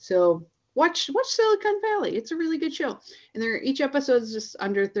 So watch Silicon Valley. It's a really good show. And each episode is just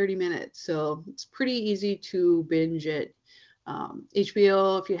under 30 minutes. So it's pretty easy to binge it.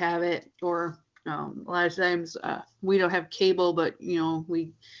 HBO, if you have it, or a lot of times we don't have cable, but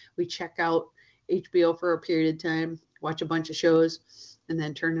we check out HBO for a period of time, watch a bunch of shows, and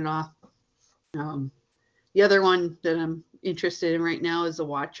then turn it off. The other one that I'm interested in right now is The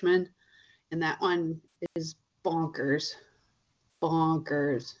Watchmen. and that one is bonkers.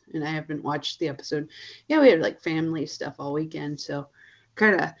 And I haven't watched the episode. Yeah, we had like family stuff all weekend, so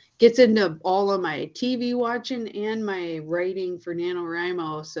kind of gets into all of my TV watching and my writing for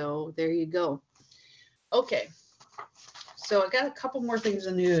NaNoWriMo, so there you go. Okay, so I got a couple more things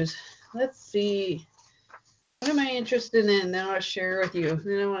in news. Let's see. What am I interested in? Then I'll share with you.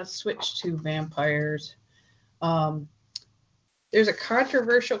 Then I want to switch to vampires. There's a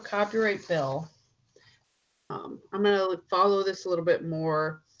controversial copyright bill. I'm going to follow this a little bit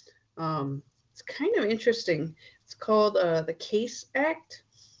more. It's kind of interesting. It's called the CASE Act.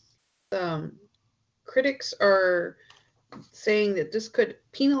 Critics are saying that this could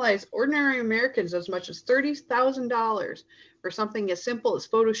penalize ordinary Americans as much as $30,000 for something as simple as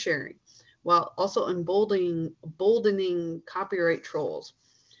photo sharing, while also emboldening copyright trolls.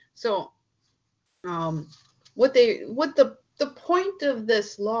 So, what the point of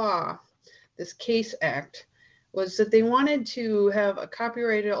this law, this CASE Act, was that they wanted to have a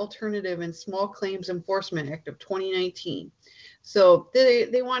copyrighted alternative in Small Claims Enforcement Act of 2019. So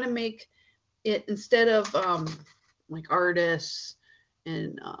they want to make it, instead of like artists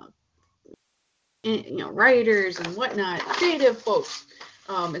and writers and whatnot, creative folks,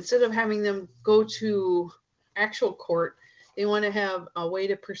 instead of having them go to actual court, they want to have a way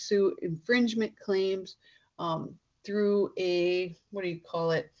to pursue infringement claims through a, what do you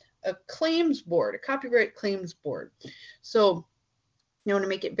call it? A claims board, a copyright claims board. So you want to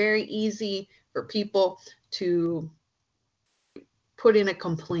make it very easy for people to put in a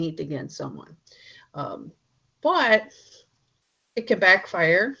complaint against someone. But it can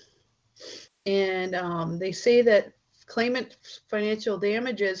backfire. And they say that claimant financial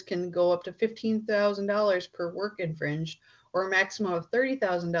damages can go up to $15,000 per work infringed, or a maximum of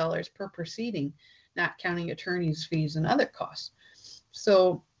 $30,000 per proceeding, not counting attorney's fees and other costs.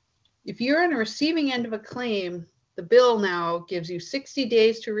 So if you're on the receiving end of a claim, the bill now gives you 60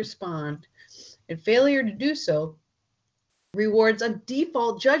 days to respond, and failure to do so rewards a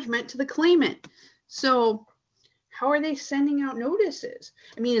default judgment to the claimant. So how are they sending out notices?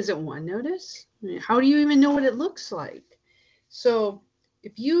 I mean, is it one notice? I mean, how do you even know what it looks like? So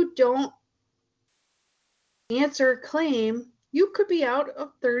if you don't answer a claim, you could be out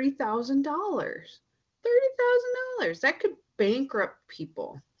of $30,000. $30,000. That could bankrupt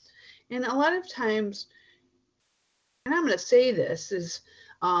people. And a lot of times, and I'm going to say this, is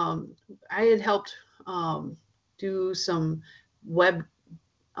I had helped do some web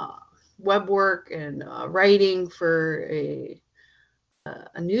work and writing for a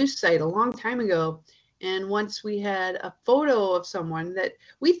news site a long time ago. And once we had a photo of someone that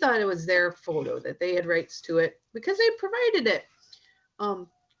we thought it was their photo, that they had rights to it because they provided it.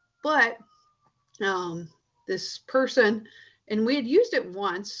 But this person, and we had used it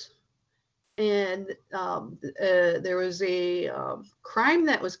once, and there was a crime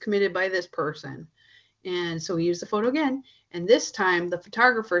that was committed by this person. And so we used the photo again. And this time the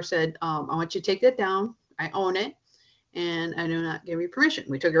photographer said, I want you to take that down. I own it. And I do not give you permission.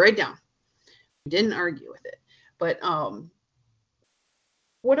 We took it right down. We didn't argue with it. But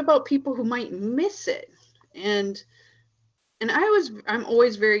what about people who might miss it? And I'm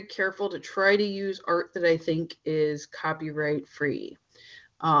always very careful to try to use art that I think is copyright free.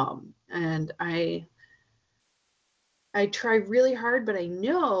 And I try really hard, but I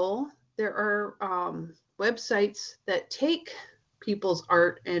know there are websites that take people's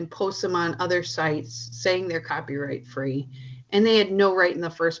art and post them on other sites saying they're copyright free, and they had no right in the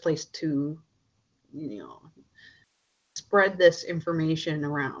first place to, spread this information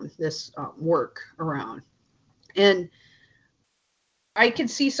around, this work around. And I could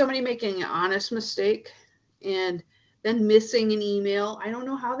see somebody making an honest mistake and then missing an email. I don't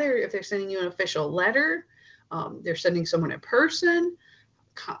know how if they're sending you an official letter, they're sending someone in person,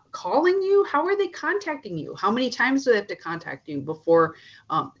 calling you. How are they contacting you? How many times do they have to contact you before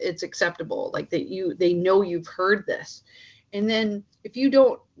it's acceptable? Like they know you've heard this. And then if you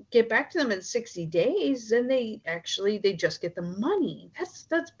don't get back to them in 60 days, then they just get the money.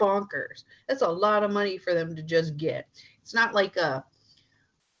 That's bonkers. That's a lot of money for them to just get. It's not like a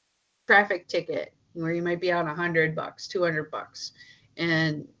traffic ticket where you might be out $100, $200,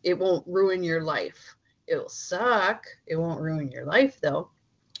 and it won't ruin your life. It'll suck. It won't ruin your life though.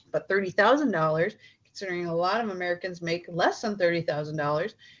 But $30,000, considering a lot of Americans make less than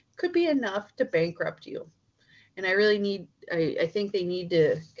 $30,000, could be enough to bankrupt you. And I think they need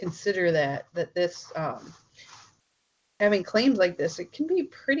to consider that this, having claims like this, it can be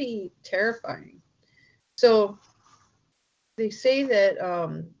pretty terrifying. So they say that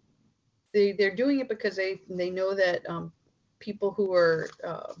they're doing it because they know that people who are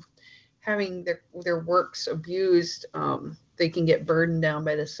having their works abused, they can get burdened down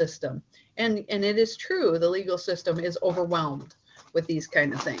by the system. And it is true, the legal system is overwhelmed with these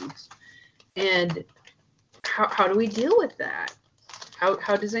kind of things. And how do we deal with that?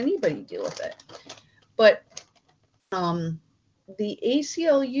 How does anybody deal with it? But the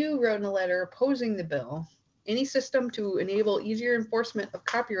ACLU wrote in a letter opposing the bill. Any system to enable easier enforcement of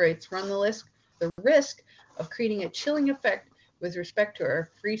copyrights run the risk of creating a chilling effect with respect to our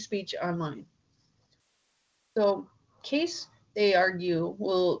free speech online. So, CASE, they argue,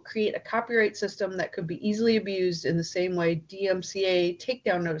 will create a copyright system that could be easily abused in the same way DMCA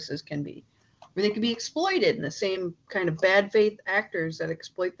takedown notices can be, where they can be exploited in the same kind of bad faith actors that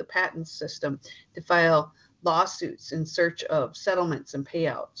exploit the patent system to file lawsuits in search of settlements and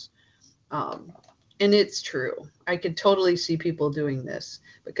payouts. And it's true. I could totally see people doing this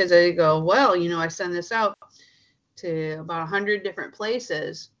because they go, well, I send this out to about 100 different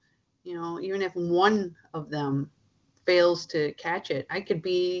places. Even if one of them fails to catch it, I could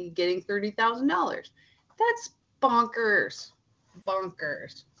be getting $30,000. That's bonkers.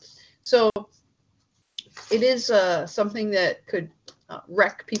 So it is something that could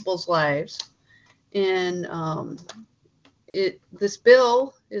wreck people's lives. And this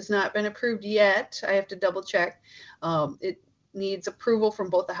bill has not been approved yet. I have to double check. It needs approval from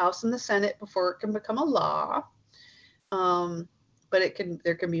both the House and the Senate before it can become a law. But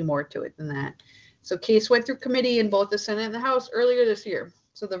there can be more to it than that. So case went through committee in both the Senate and the House earlier this year.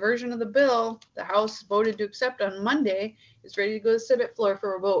 So the version of the bill the House voted to accept on Monday is ready to go to the Senate floor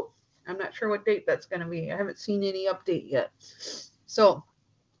for a vote. I'm not sure what date that's going to be. I haven't seen any update yet. So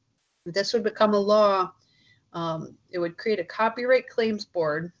if this would become a law, it would create a copyright claims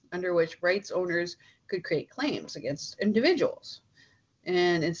board under which rights owners could create claims against individuals.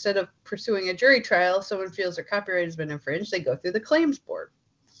 And instead of pursuing a jury trial, if someone feels their copyright has been infringed, they go through the claims board.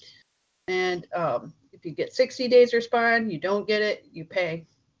 And if you get 60 days to respond, you don't get it, you pay.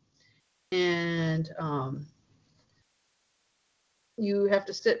 And you have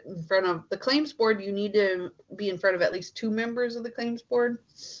to sit in front of the claims board. You need to be in front of at least 2 members of the claims board.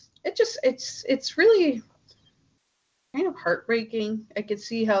 It's really kind of heartbreaking. I could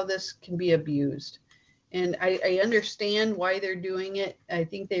see how this can be abused. And I understand why they're doing it. I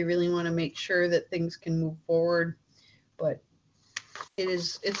think they really want to make sure that things can move forward. But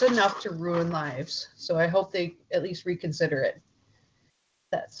it's enough to ruin lives. So I hope they at least reconsider it.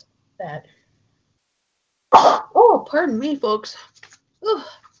 That's that. Oh, pardon me, folks. Ooh,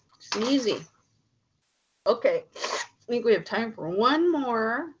 sneezy. Okay, I think we have time for one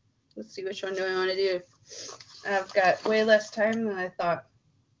more. Let's see, which one do I want to do? I've got way less time than I thought.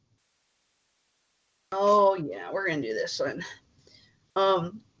 Oh, yeah, we're going to do this one.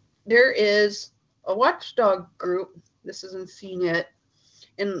 There is a watchdog group. This isn't seen yet.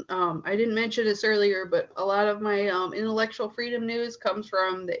 And I didn't mention this earlier, but a lot of my intellectual freedom news comes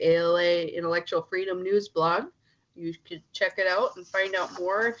from the ALA Intellectual Freedom News blog. You could check it out and find out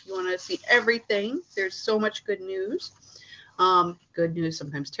more if you want to see everything. There's so much good news. Good news,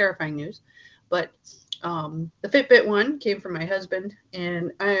 sometimes terrifying news. But the Fitbit one came from my husband,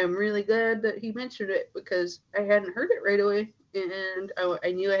 and I am really glad that he mentioned it because I hadn't heard it right away, and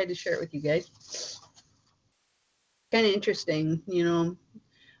I knew I had to share it with you guys. Kind of interesting,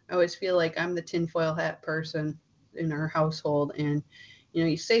 I always feel like I'm the tinfoil hat person in our household, and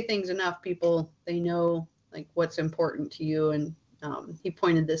you say things enough, people, they know like what's important to you, and he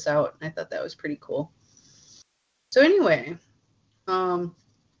pointed this out, and I thought that was pretty cool. So anyway,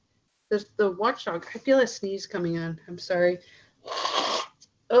 the watchdog, I feel a sneeze coming on. I'm sorry.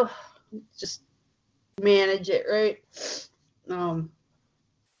 Oh, just manage it, right?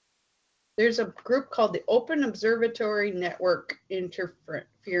 There's a group called the Open Observatory Network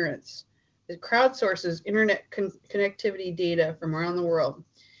Interference. It crowdsources internet connectivity data from around the world.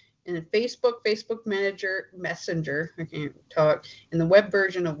 And Facebook Messenger, I can't talk, and the web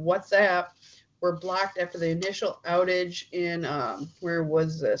version of WhatsApp were blocked after the initial outage in, where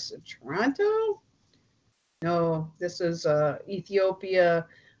was this? In Toronto? No, this is Ethiopia,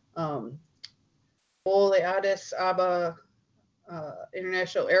 Ole Addis Ababa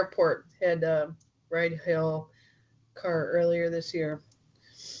International Airport had a ride-hail car earlier this year.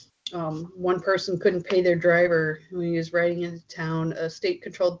 One person couldn't pay their driver when he was riding into town. A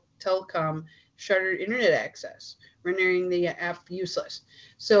state-controlled telecom shuttered internet access, rendering the app useless.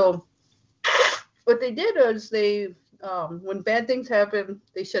 So what they did was they, when bad things happen,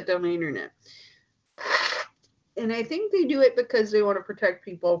 they shut down the internet. And I think they do it because they want to protect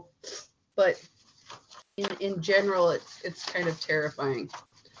people, but in general, it's kind of terrifying.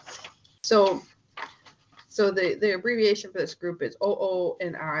 So the abbreviation for this group is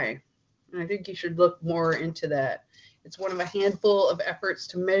OONI. And I think you should look more into that. It's one of a handful of efforts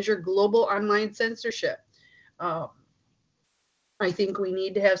to measure global online censorship. I think we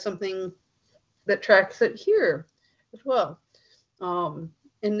need to have something that tracks it here as well. And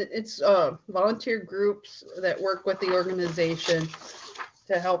it's volunteer groups that work with the organization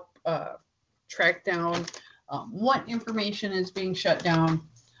to help track down what information is being shut down,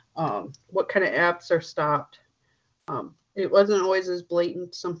 what kind of apps are stopped. It wasn't always as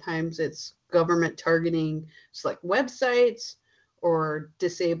blatant. Sometimes it's government targeting select websites or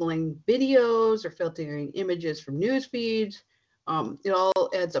disabling videos or filtering images from news feeds. It all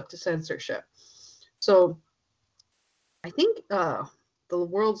adds up to censorship. So I think the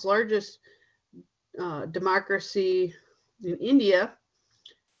world's largest democracy in India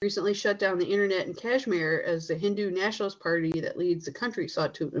recently shut down the internet in Kashmir as the Hindu Nationalist Party that leads the country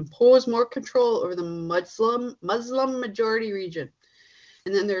sought to impose more control over the Muslim majority region.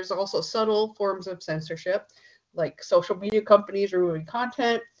 And then there's also subtle forms of censorship, like social media companies removing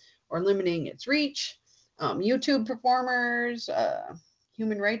content or limiting its reach, YouTube performers,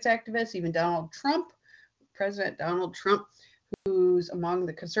 human rights activists, even President Donald Trump, who's among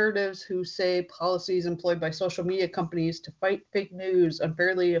the conservatives who say policies employed by social media companies to fight fake news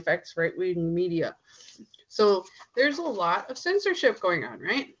unfairly affects right-wing media. So there's a lot of censorship going on,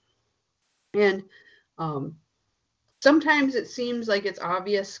 right? And sometimes it seems like it's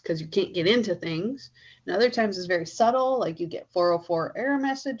obvious because you can't get into things. And other times it's very subtle, like you get 404 error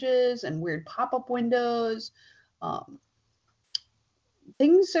messages and weird pop-up windows,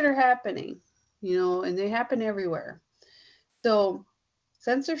 things that are happening, and they happen everywhere. So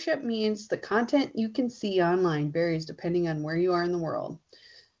censorship means the content you can see online varies depending on where you are in the world.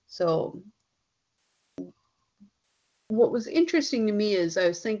 So what was interesting to me is I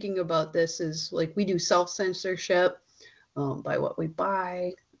was thinking about this is like we do self-censorship by what we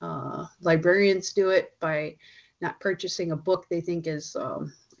buy. Librarians do it by not purchasing a book they think is,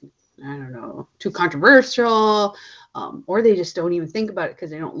 too controversial, or they just don't even think about it because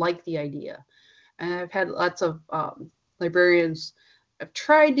they don't like the idea. And I've had lots of librarians I've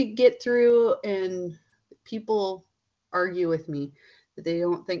tried to get through, and people argue with me that they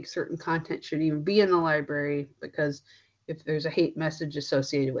don't think certain content should even be in the library because if there's a hate message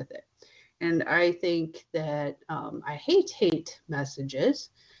associated with it. And I think that I hate messages,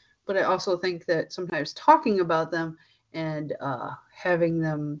 but I also think that sometimes talking about them and having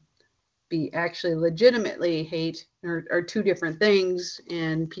them be actually legitimately hate are two different things,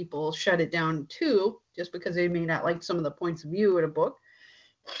 and people shut it down too just because they may not like some of the points of view in a book.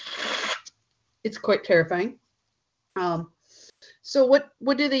 It's quite terrifying. So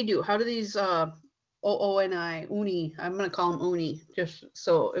what do they do? How do these Uni, I'm going to call them Uni, just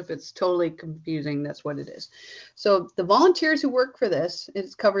so if it's totally confusing, that's what it is. So the volunteers who work for this,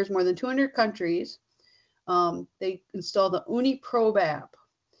 it covers more than 200 countries. They install the Uni Probe app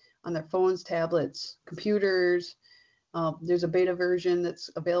on their phones, tablets, computers. There's a beta version that's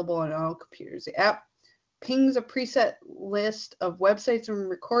available on all computers. The app pings a preset list of websites and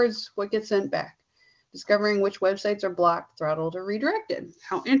records what gets sent back, discovering which websites are blocked, throttled, or redirected.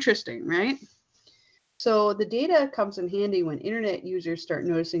 How interesting, right? So the data comes in handy when internet users start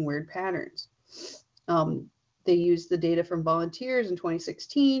noticing weird patterns. They used the data from volunteers in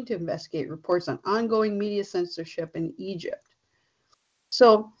 2016 to investigate reports on ongoing media censorship in Egypt.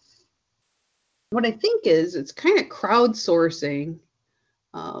 So what I think is it's kind of crowdsourcing,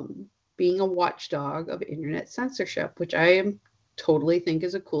 being a watchdog of internet censorship, which I totally think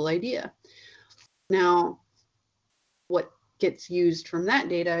is a cool idea. Now, what gets used from that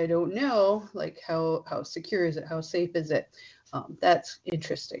data, I don't know, like how secure is it? How safe is it? That's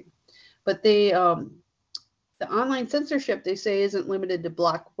interesting. But the online censorship, they say, isn't limited to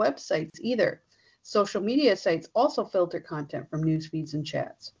blocked websites either. Social media sites also filter content from news feeds and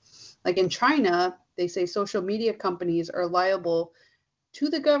chats. Like in China, they say social media companies are liable to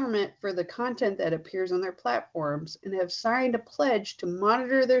the government for the content that appears on their platforms and have signed a pledge to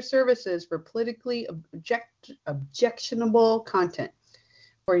monitor their services for politically objectionable content,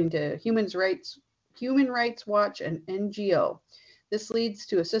 according to Human Rights Watch and NGO. This leads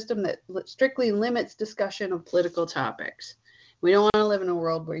to a system that strictly limits discussion of political topics. We don't want to live in a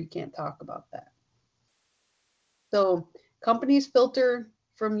world where you can't talk about that. So companies filter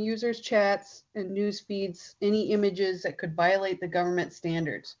from users' chats and news feeds any images that could violate the government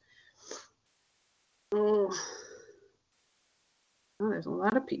standards. Oh, there's a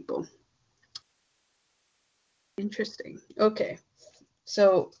lot of people. Interesting. Okay,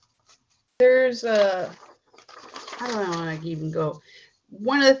 so there's I don't know how I can even go.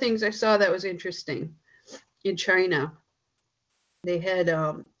 One of the things I saw that was interesting in China, they had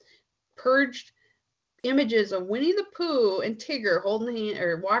purged images of Winnie the Pooh and Tigger holding hand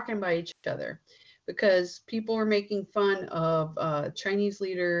or walking by each other because people were making fun of Chinese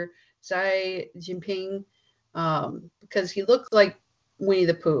leader Xi Jinping because he looked like Winnie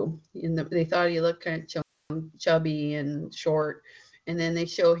the Pooh. They thought he looked kind of chubby and short. And then they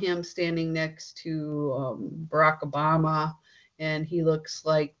show him standing next to Barack Obama, and he looks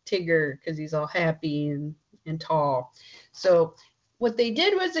like Tigger because he's all happy and tall. So what they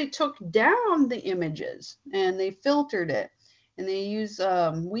did was they took down the images and they filtered it. And they use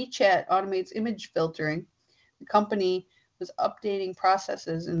WeChat automates image filtering. The company was updating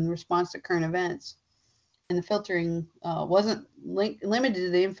processes in response to current events. And the filtering wasn't limited to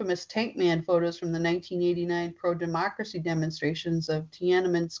the infamous Tank Man photos from the 1989 pro-democracy demonstrations of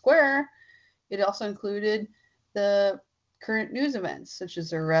Tiananmen Square. It also included the current news events, such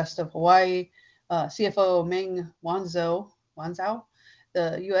as the arrest of Hawaii CFO Meng Wanzhou,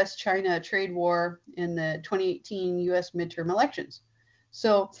 the U.S.-China trade war, and the 2018 U.S. midterm elections.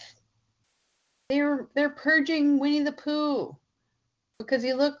 So they're purging Winnie the Pooh because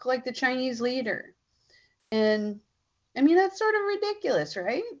he looked like the Chinese leader. And I mean, that's sort of ridiculous,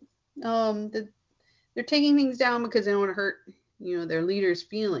 right? They're taking things down because they don't want to hurt, their leader's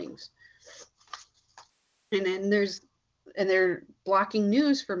feelings. And then they're blocking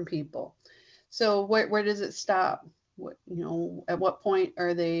news from people. So where does it stop? At what point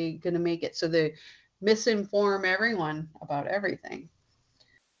are they going to make it so they misinform everyone about everything?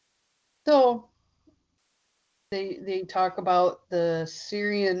 So they talk about the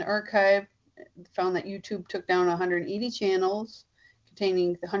Syrian archive, found that YouTube took down 180 channels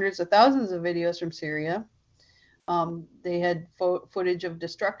containing hundreds of thousands of videos from Syria. They had footage of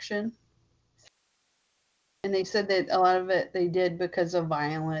destruction. And they said that a lot of it they did because of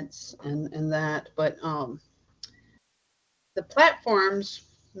violence and that. But the platforms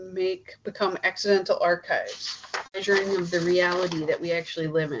become accidental archives, measuring of the reality that we actually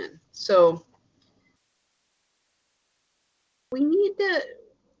live in. So we need to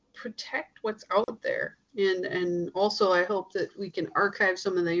protect what's out there. And also I hope that we can archive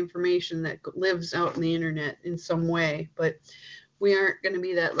some of the information that lives out in the internet in some way, but we aren't going to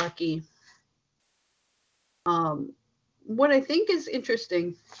be that lucky. What I think is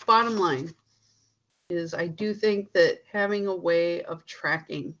interesting, bottom line, is I do think that having a way of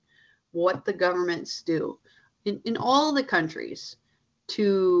tracking what the governments do in all the countries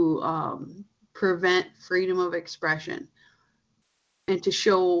to prevent freedom of expression and to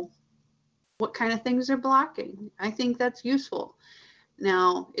show what kind of things they're blocking. I think that's useful.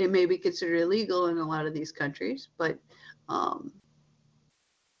 Now, it may be considered illegal in a lot of these countries, but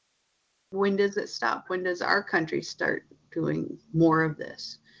when does it stop? When does our country start doing more of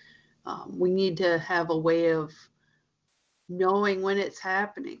this? We need to have a way of knowing when it's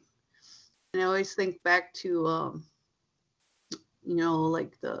happening. And I always think back to,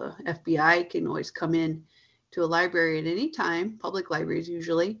 like the FBI can always come in to a library at any time, public libraries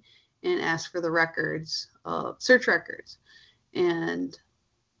usually, and ask for the records, search records. And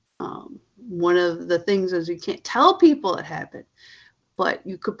one of the things is you can't tell people it happened, but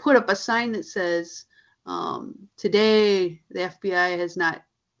you could put up a sign that says, today the FBI has not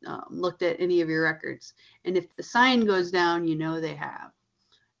looked at any of your records. And if the sign goes down, they have.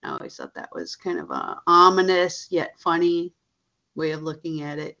 I always thought that was kind of an ominous yet funny way of looking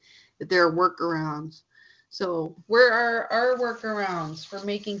at it, that there are workarounds. So where are our workarounds for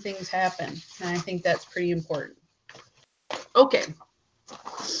making things happen? And I think that's pretty important. Okay.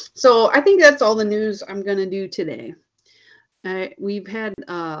 So I think that's all the news I'm going to do today. We've had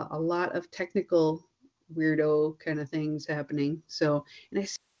a lot of technical weirdo kind of things happening. So, and I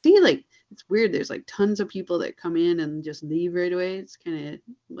see it's weird. There's tons of people that come in and just leave right away. It's kind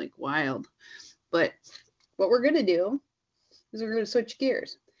of wild. But what we're going to do is we're going to switch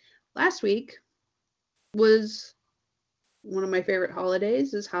gears. Last week was one of my favorite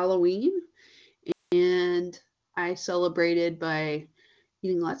holidays is Halloween. And I celebrated by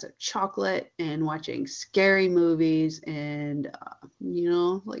eating lots of chocolate and watching scary movies and,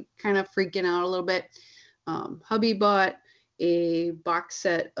 kind of freaking out a little bit. Hubby bought a box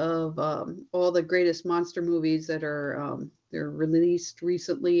set of all the greatest monster movies that are they're released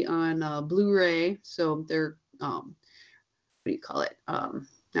recently on Blu-ray. So they're, what do you call it?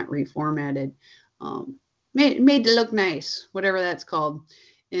 Not reformatted. Made to look nice, whatever that's called.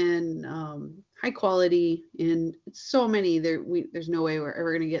 And high quality, and so many. There's no way we're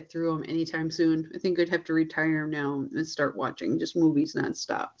ever going to get through them anytime soon. I think I'd have to retire now and start watching just movies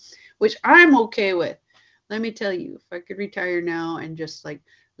nonstop, which I'm okay with. Let me tell you, if I could retire now and just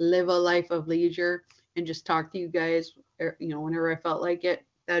live a life of leisure and just talk to you guys, whenever I felt like it,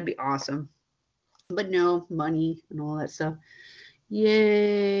 That'd be awesome. But no, money and all that stuff.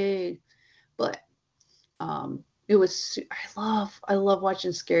 Yay. But it was, I love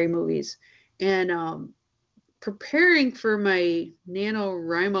watching scary movies. And preparing for my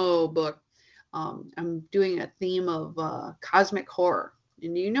NaNoWriMo book, I'm doing a theme of cosmic horror.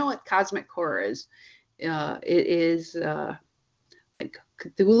 And you know what cosmic horror is? It is like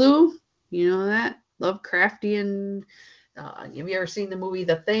Cthulhu, you know that? Lovecraftian. Have you ever seen the movie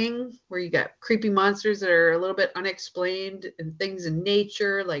The Thing, where you got creepy monsters that are a little bit unexplained and things in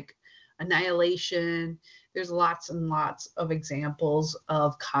nature like annihilation? There's lots and lots of examples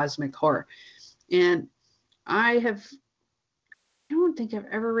of cosmic horror. And I don't think I've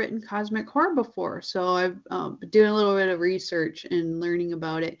ever written cosmic horror before. So I've been doing a little bit of research and learning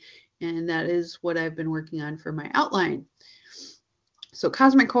about it. And that is what I've been working on for my outline. So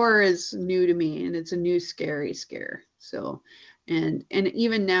cosmic horror is new to me, and it's a new scary scare. So, and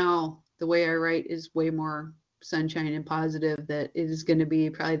even now, the way I write is way more sunshine and positive, that it is going to be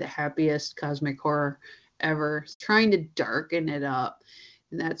probably the happiest cosmic horror ever. Trying to darken it up.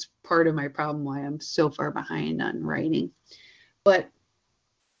 And that's part of my problem why I'm so far behind on writing. But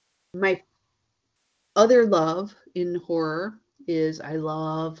my other love in horror is I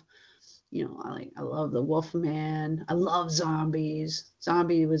love the Wolfman. I love zombies.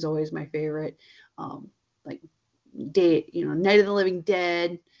 Zombie was always my favorite. Like Night of the Living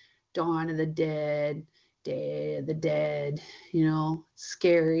Dead, Dawn of the Dead, Day of the Dead,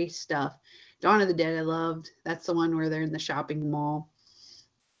 scary stuff. Dawn of the Dead I loved. That's the one where they're in the shopping mall.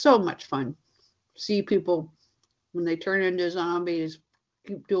 So much fun. See people when they turn into zombies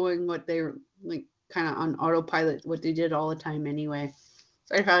keep doing what they're like kind of on autopilot, what they did all the time anyway.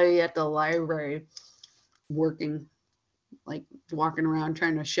 So I probably at the library working, like walking around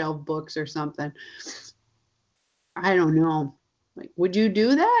trying to shelve books or something. I don't know. Like, would you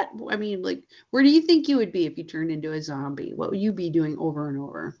do that? I mean, like, where do you think you would be if you turned into a zombie? What would you be doing over and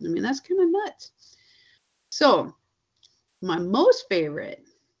over? I mean, that's kind of nuts. So my most favorite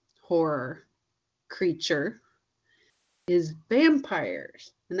horror creature is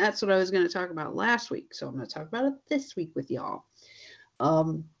vampires. And that's what I was going to talk about last week. So I'm going to talk about it this week with y'all.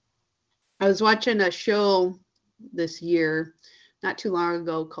 I was watching a show this year, not too long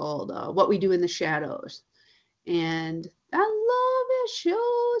ago, called What We Do in the Shadows. And I love this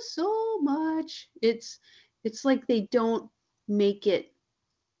show so much. It's like they don't make it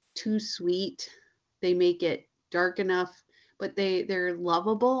too sweet. They make it dark enough, but they're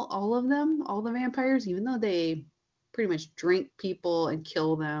lovable, all of them, all the vampires, even though they pretty much drink people and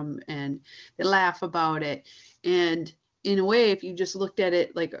kill them, and they laugh about it. And in a way, if you just looked at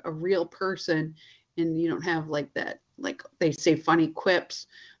it like a real person and you don't have like that, like they say funny quips,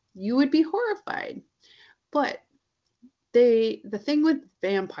 you would be horrified. But the thing with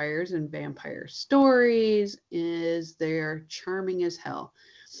vampires and vampire stories is they're charming as hell.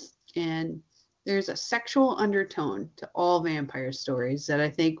 And there's a sexual undertone to all vampire stories that I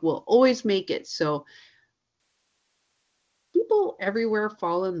think will always make it so people everywhere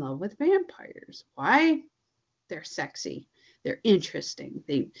fall in love with vampires. Why? They're sexy. They're interesting.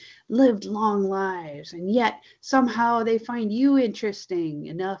 They've lived long lives, and yet somehow they find you interesting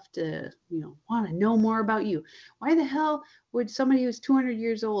enough to, want to know more about you. Why the hell would somebody who's 200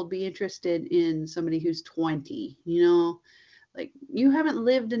 years old be interested in somebody who's 20? Like, you haven't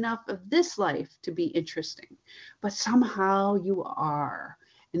lived enough of this life to be interesting, but somehow you are.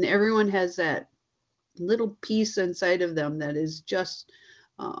 And everyone has that little piece inside of them that is just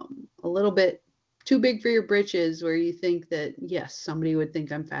a little bit too big for your britches, where you think that, yes, somebody would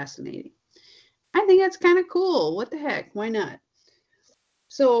think I'm fascinating. I think that's kind of cool. What the heck? Why not?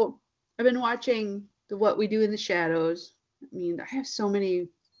 So I've been watching What We Do in the Shadows. I mean, I have so many,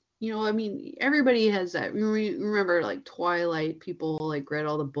 everybody has that. Remember, like Twilight, people like read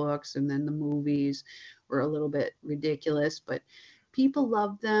all the books, and then the movies were a little bit ridiculous, but people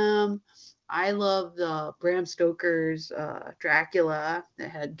love them. I love the Bram Stoker's Dracula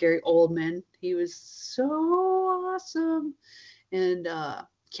that had Gary Oldman. He was so awesome. And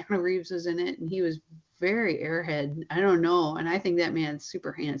Keanu Reeves was in it, and he was very airhead. I don't know. And I think that man's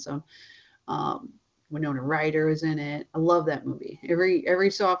super handsome. Winona Ryder was in it. I love that movie. Every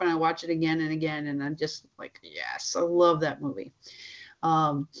so often I watch it again and again, and I'm just like, yes, I love that movie.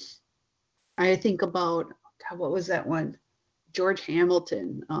 I think about, God, what was that one? George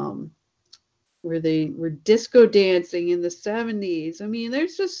Hamilton. Where they were disco dancing in the 70s. I mean,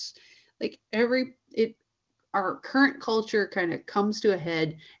 there's just like our current culture kind of comes to a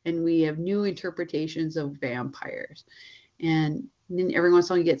head, and we have new interpretations of vampires. And then every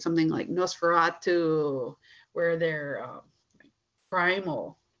once in a while you get something like Nosferatu, where they're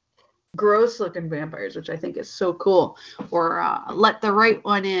primal, gross looking vampires, which I think is so cool, or Let the Right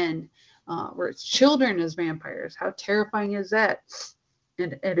One In, where it's children as vampires. How terrifying is that?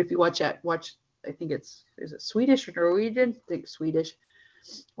 And if you watch, I think is it Swedish or Norwegian? I think Swedish.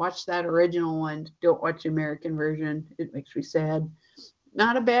 Watch that original one. Don't watch the American version. It makes me sad.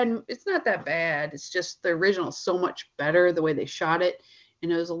 It's not that bad. It's just the original is so much better, the way they shot it,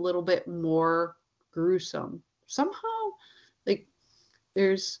 and it was a little bit more gruesome. Somehow, like,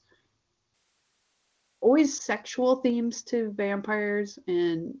 there's always sexual themes to vampires,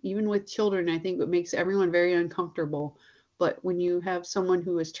 and even with children, I think it makes everyone very uncomfortable. But when you have someone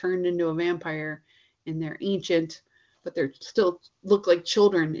who is turned into a vampire and they're ancient, but they're still look like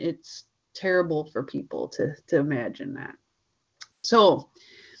children, it's terrible for people to imagine that. So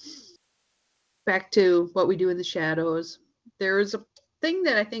back to What We Do in the Shadows. There is a thing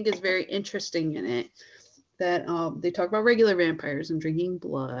that I think is very interesting in it, that they talk about regular vampires and drinking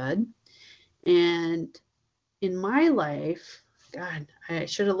blood. And in my life, God, I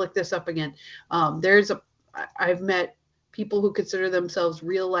should have looked this up again. I've met people who consider themselves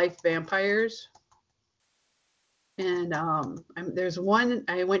real life vampires. And there's one,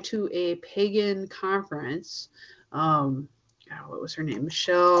 I went to a pagan conference. What was her name?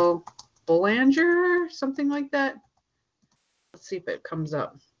 Michelle Belanger, something like that. Let's see if it comes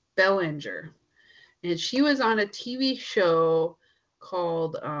up. Bellinger. And she was on a TV show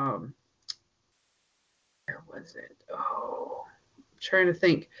called, where was it? Oh, I'm trying to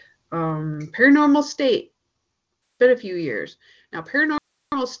think. Paranormal State. Been a few years. Now, Paranormal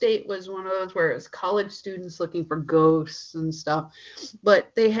State was one of those where it was college students looking for ghosts and stuff.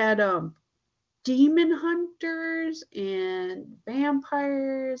 But they had demon hunters and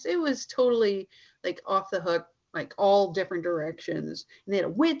vampires. It was totally like off the hook, like all different directions. And they had a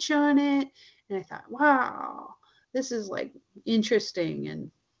witch on it. And I thought, wow, this is like interesting.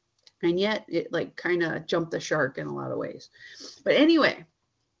 And yet it like kind of jumped the shark in a lot of ways. But anyway,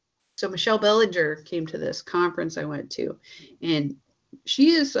 so Michelle Bellinger came to this conference I went to, and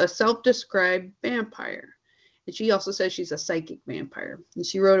she is a self-described vampire. And she also says she's a psychic vampire. And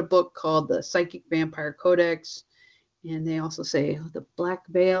she wrote a book called The Psychic Vampire Codex. And they also say The Black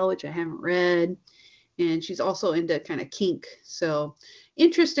Veil, which I haven't read. And she's also into kind of kink. So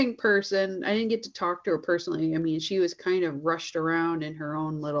interesting person. I didn't get to talk to her personally. I mean, she was kind of rushed around in her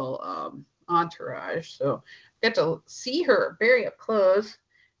own little entourage. So I got to see her very up close.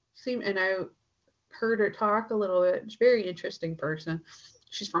 And I heard her talk a little bit. She's a very interesting person.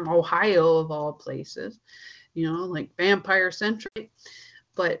 She's from Ohio, of all places. Like vampire centric.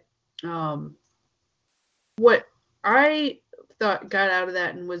 But what I thought got out of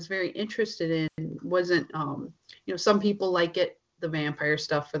that and was very interested in wasn't, some people like it, the vampire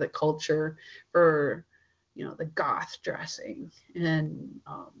stuff, for the culture, for, the goth dressing and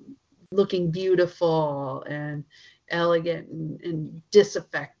looking beautiful and elegant and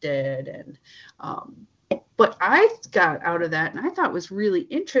disaffected. And what I got out of that and I thought was really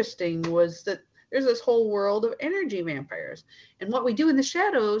interesting was that there's this whole world of energy vampires. And What We Do in the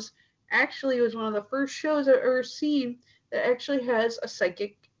Shadows actually was one of the first shows I've ever seen that actually has a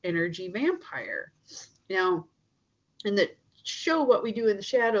psychic energy vampire. Now, in the show What We Do in the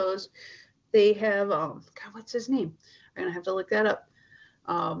Shadows, they have, God, what's his name? I'm going to have to look that up.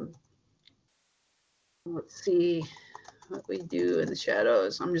 Let's see, What We Do in the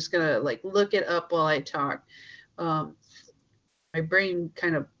Shadows. I'm just going to look it up while I talk. My brain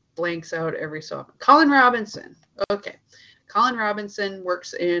kind of blanks out every so often. Colin Robinson. Okay. Colin Robinson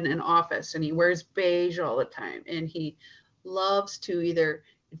works in an office and he wears beige all the time. And he loves to either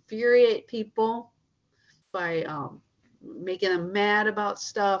infuriate people by making them mad about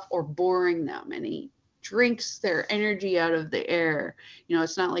stuff or boring them. And he drinks their energy out of the air.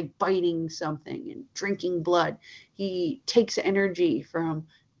 It's not like biting something and drinking blood. He takes energy from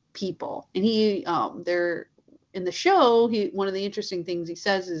people. And they're in the show, one of the interesting things he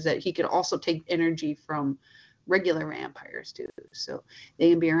says is that he could also take energy from regular vampires too. So they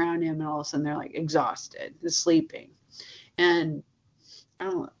can be around him and all of a sudden they're like exhausted, sleeping. And I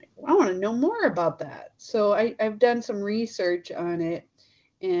want to know more about that. So I've done some research on it.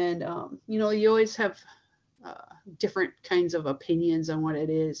 And, you always have different kinds of opinions on what it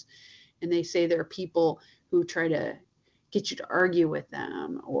is. And they say there are people who try to get you to argue with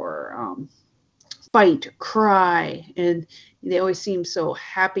them or fight or cry, and they always seem so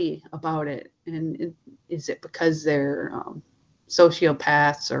happy about it. And is it because they're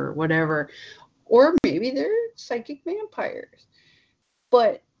sociopaths or whatever, or maybe they're psychic vampires?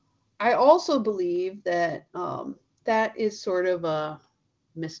 But I also believe that that is sort of a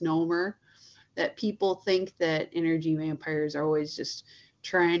misnomer, that people think that energy vampires are always just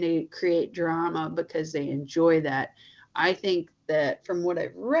trying to create drama because they enjoy that. I think that from what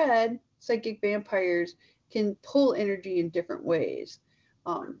I've read, psychic vampires can pull energy in different ways.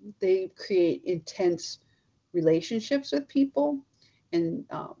 They create intense relationships with people. And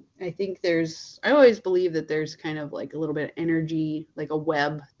I think I always believe that there's kind of like a little bit of energy, like a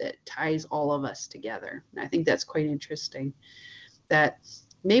web that ties all of us together. And I think that's quite interesting, that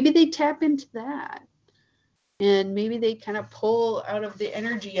maybe they tap into that. And maybe they kind of pull out of the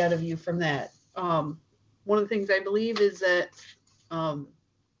energy out of you from that. One of the things I believe is that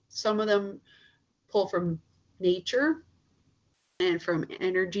some of them pull from nature and from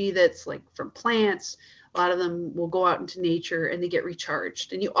energy that's like from plants. A lot of them will go out into nature and they get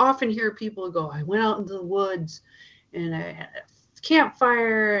recharged. And you often hear people go, I went out into the woods and I had a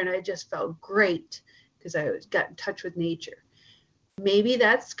campfire and I just felt great because I got in touch with nature. Maybe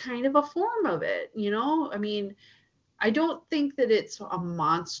that's kind of a form of it, you know? I mean, I don't think that it's a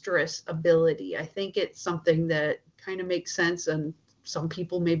monstrous ability. I think it's something that kind of makes sense, and some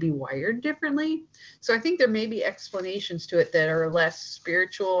people may be wired differently. So I think there may be explanations to it that are less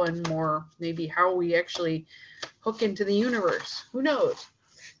spiritual and more maybe how we actually hook into the universe. Who knows?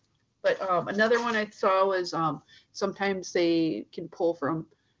 But another one I saw was sometimes they can pull from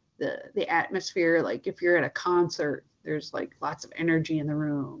the atmosphere. Like if you're at a concert, there's like lots of energy in the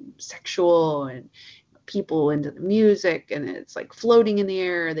room, sexual, and people into the music, and it's like floating in the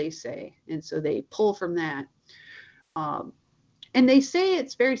air, they say. And so they pull from that. And they say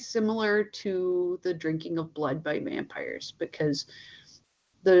it's very similar to the drinking of blood by vampires, because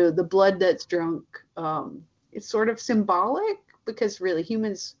the blood that's drunk, it's sort of symbolic, because really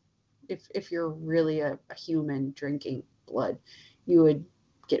humans, if you're really a human drinking blood, you would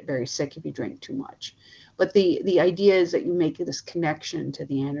get very sick if you drank too much. But the idea is that you make this connection to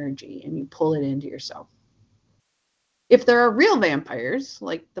the energy and you pull it into yourself. If there are real vampires,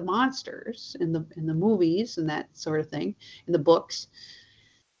 like the monsters in the movies and that sort of thing, in the books,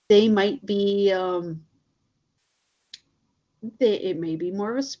 they might be, it may be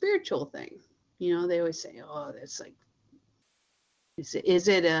more of a spiritual thing. You know, they always say, oh, that's like, is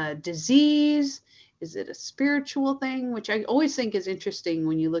it a disease? Is it a spiritual thing? Which I always think is interesting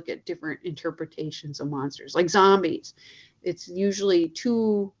when you look at different interpretations of monsters, like zombies. It's usually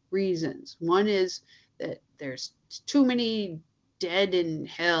two reasons. One is that there's too many dead in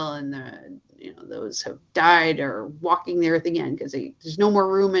hell, and those have died or walking the earth again because there's no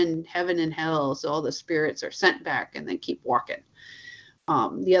more room in heaven and hell, so all the spirits are sent back and they keep walking.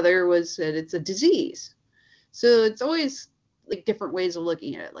 The other was that it's a disease. So it's always like different ways of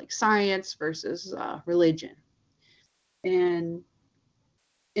looking at it, like science versus religion. And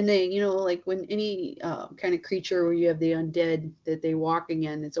they, like when any kind of creature where you have the undead that they walk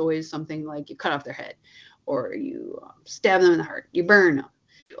again, it's always something like you cut off their head, or you stab them in the heart, you burn them.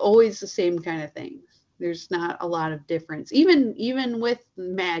 Always the same kind of things. There's not a lot of difference. Even with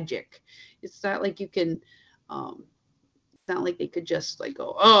magic, it's not like you can, it's not like they could just like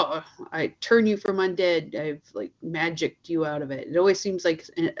go, oh, I turn you from undead, I've like magicked you out of it. It always seems like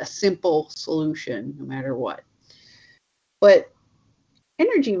a simple solution no matter what. But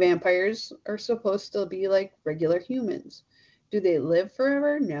energy vampires are supposed to be like regular humans. Do they live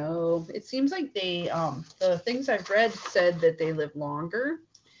forever? No. It seems like the things I've read said that they live longer.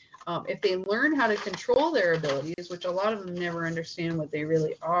 If they learn how to control their abilities, which a lot of them never understand what they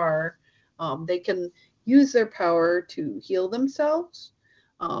really are, they can use their power to heal themselves.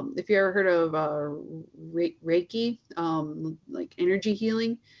 If you ever heard of Reiki, like energy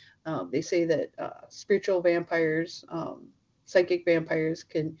healing, they say that spiritual vampires, psychic vampires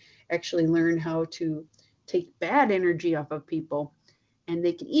can actually learn how to take bad energy off of people, and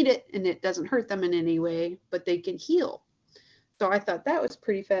they can eat it and it doesn't hurt them in any way, but they can heal. So I thought that was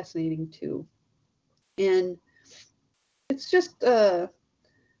pretty fascinating too. And it's just there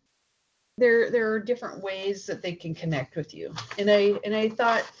are different ways that they can connect with you. And I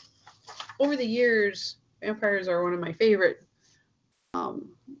thought over the years, vampires are one of my favorite,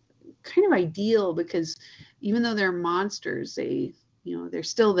 kind of ideal, because even though they're monsters, they're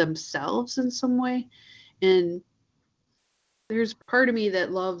still themselves in some way. And there's part of me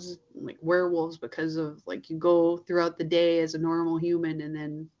that loves like werewolves, because of like you go throughout the day as a normal human, and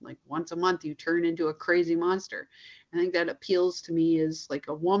then like once a month you turn into a crazy monster. I think that appeals to me as like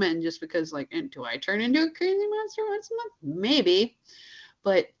a woman, just because like, and do I turn into a crazy monster once a month? Maybe.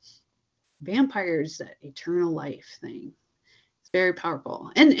 But vampires, that eternal life thing, it's very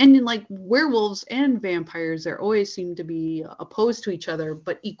powerful. And like werewolves and vampires, they always seem to be opposed to each other,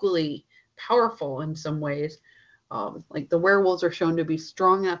 but equally powerful in some ways. Like the werewolves are shown to be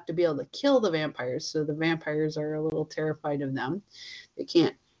strong enough to be able to kill the vampires, so the vampires are a little terrified of them. They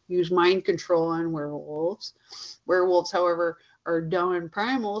can't use mind control on werewolves. Werewolves, however, are down in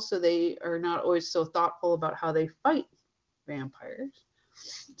primal, so they are not always so thoughtful about how they fight vampires.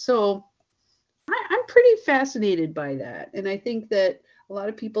 So I'm pretty fascinated by that. And I think that a lot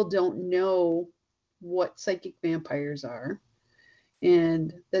of people don't know what psychic vampires are,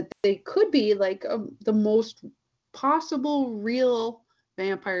 and that they could be like the most possible real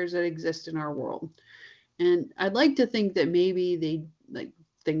vampires that exist in our world. And I'd like to think that maybe they like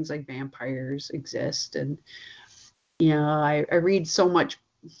things like vampires exist. And I read so much,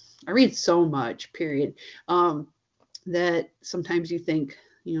 period, that sometimes you think,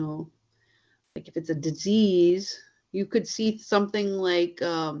 like if it's a disease, you could see something like,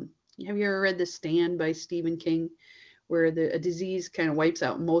 have you ever read The Stand by Stephen King, where a disease kind of wipes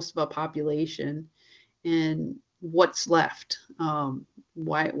out most of a population, and what's left?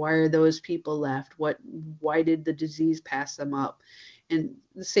 Why are those people left? Why did the disease pass them up? And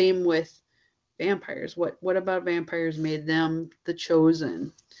the same with vampires. What about vampires made them the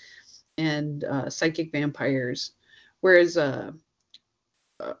chosen? And psychic vampires, whereas a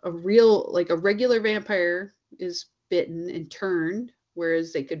regular vampire is bitten and turned,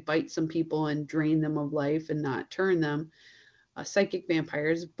 whereas they could bite some people and drain them of life and not turn them. A psychic vampire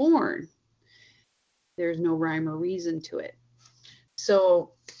is born. There's no rhyme or reason to it.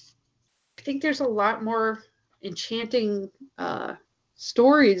 So I think there's a lot more enchanting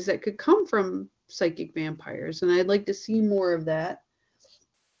stories that could come from psychic vampires, and I'd like to see more of that.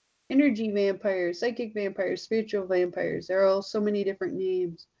 Energy vampires, psychic vampires, spiritual vampires, there are all so many different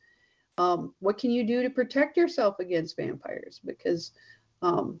names. What can you do to protect yourself against vampires? Because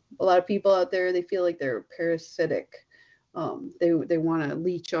a lot of people out there, they feel like they're parasitic. They want to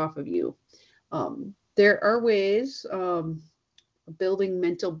leech off of you. There are ways of building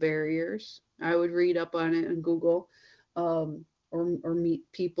mental barriers. I would read up on it on Google, or meet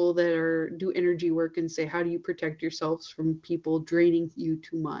people that do energy work and say, how do you protect yourselves from people draining you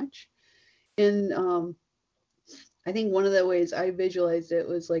too much? And I think one of the ways I visualized it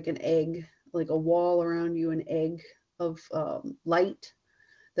was like an egg, like a wall around you, an egg of light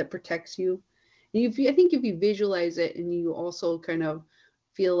that protects you. And I think if you visualize it and you also kind of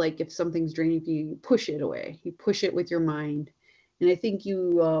feel like if something's draining you, you push it away. You push it with your mind. And I think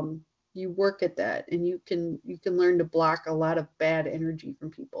you work at that, and you can learn to block a lot of bad energy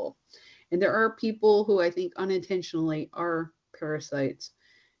from people. And there are people who I think unintentionally are parasites,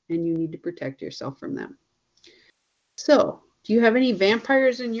 and you need to protect yourself from them. So, do you have any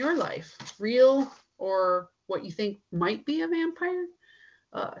vampires in your life, real or what you think might be a vampire?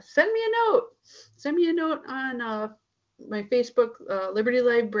 Send me a note. Send me a note on my Facebook Liberty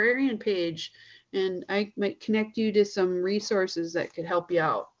Librarian page, and I might connect you to some resources that could help you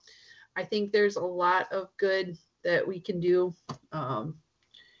out. I think there's a lot of good that we can do, and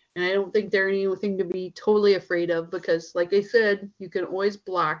I don't think there's anything to be totally afraid of, because like I said, you can always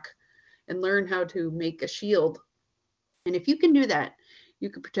block and learn how to make a shield. And if you can do that,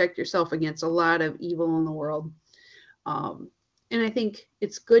 you can protect yourself against a lot of evil in the world. And I think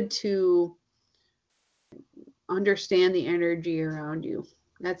it's good to understand the energy around you.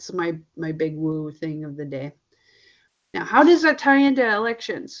 That's my big woo thing of the day. Now, how does that tie into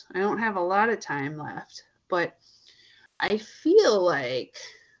elections? I don't have a lot of time left, but I feel like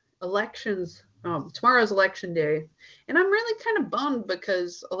elections, tomorrow's election day, and I'm really kind of bummed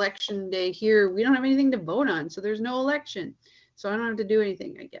because election day here, we don't have anything to vote on, so there's no election. So I don't have to do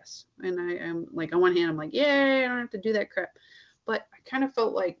anything, I guess. And I'm like, on one hand, I'm like, yay, I don't have to do that crap. But I kind of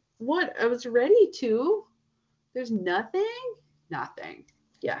felt like, what? I was ready to. There's nothing? Nothing.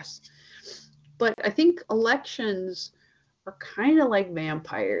 Yes. But I think elections are kind of like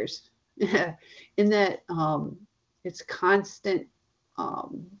vampires in that it's constant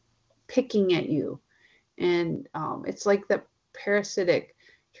picking at you. And it's like the parasitic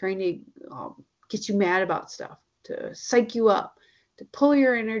trying to get you mad about stuff, to psych you up, to pull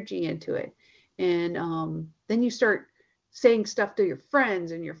your energy into it. And then you start saying stuff to your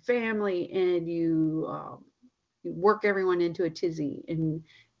friends and your family, and you work everyone into a tizzy. And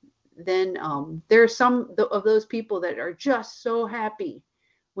then there are some of those people that are just so happy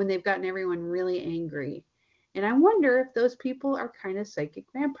when they've gotten everyone really angry. And I wonder if those people are kind of psychic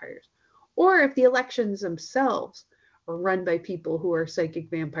vampires, or if the elections themselves are run by people who are psychic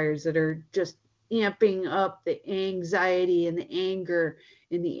vampires that are just amping up the anxiety and the anger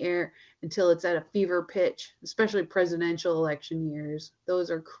in the air until it's at a fever pitch, especially presidential election years.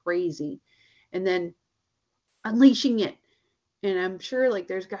 Those are crazy. And then unleashing it. And I'm sure like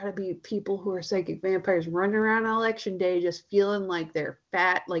there's got to be people who are psychic vampires running around on election day just feeling like they're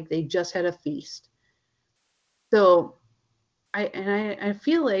fat, like they just had a feast. So I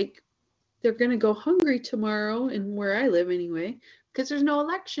feel like they're going to go hungry tomorrow, and where I live anyway, because there's no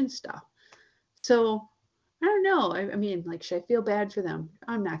election stuff. So I don't know. I mean, like, should I feel bad for them?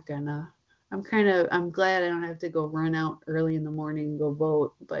 I'm not gonna. I'm glad I don't have to go run out early in the morning and go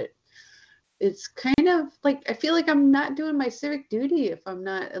vote, but it's kind of like, I feel like I'm not doing my civic duty if I'm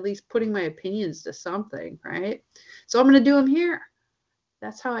not at least putting my opinions to something, right? So I'm going to do them here.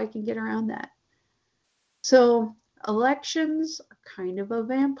 That's how I can get around that. So elections are kind of a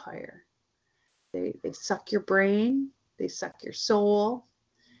vampire. They suck your brain, they suck your soul,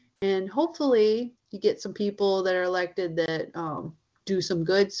 and hopefully you get some people that are elected that do some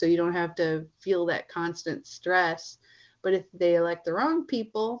good so you don't have to feel that constant stress. But if they elect the wrong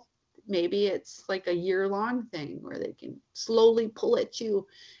people, maybe it's like a year-long thing where they can slowly pull at you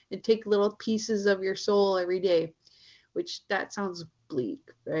and take little pieces of your soul every day, which that sounds bleak,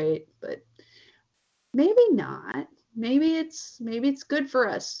 right? But maybe not. Maybe it's good for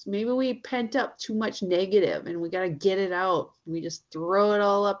us. Maybe we pent up too much negative and we got to get it out. We just throw it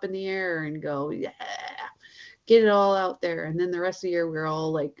all up in the air and go, yeah, get it all out there. And then the rest of the year we're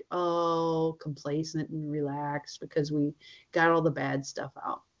all like, oh, complacent and relaxed because we got all the bad stuff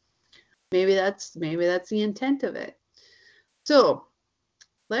out. Maybe that's the intent of it. So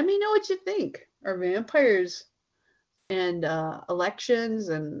let me know what you think. Are vampires and elections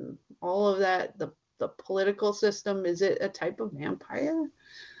and all of that, the political system, is it a type of vampire?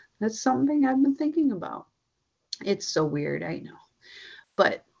 That's something I've been thinking about. It's so weird, I know.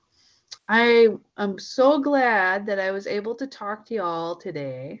 But I'm so glad that I was able to talk to y'all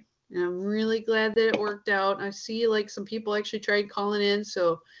today. And I'm really glad that it worked out. I see like some people actually tried calling in,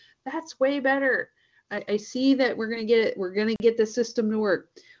 so that's way better. I see that we're gonna get the system to work.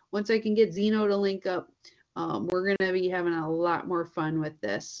 Once I can get Zeno to link up, we're gonna be having a lot more fun with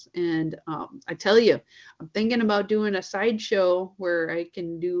this. And I tell you, I'm thinking about doing a sideshow where I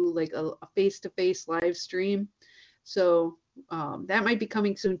can do like a face-to-face live stream. So that might be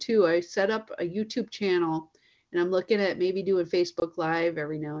coming soon too. I set up a YouTube channel and I'm looking at maybe doing Facebook Live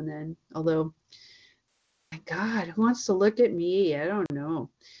every now and then. Although, my God, who wants to look at me? I don't know.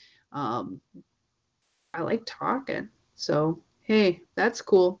 I like talking. So, hey, that's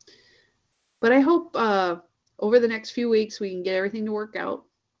cool. But I hope over the next few weeks we can get everything to work out.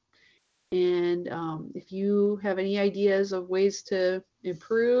 And if you have any ideas of ways to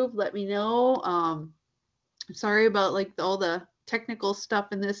improve, let me know. I'm sorry about like all the technical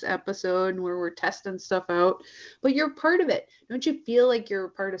stuff in this episode where we're testing stuff out, but you're part of it. Don't you feel like you're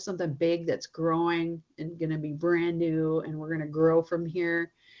part of something big that's growing and going to be brand new, and we're going to grow from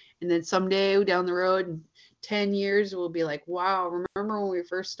here? And then someday down the road, in 10 years, we'll be like, wow, remember when we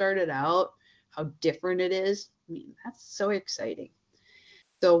first started out, how different it is? I mean, that's so exciting.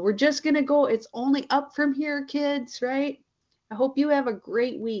 So we're just going to go. It's only up from here, kids, right? I hope you have a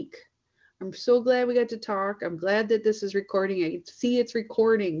great week. I'm so glad we got to talk. I'm glad that this is recording. I can see it's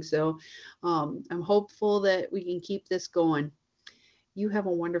recording. So I'm hopeful that we can keep this going. You have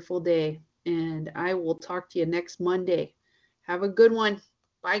a wonderful day, and I will talk to you next Monday. Have a good one.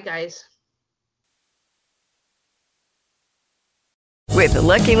 Bye, guys. With the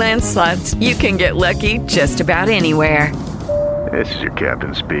Lucky Land Slots, you can get lucky just about anywhere. This is your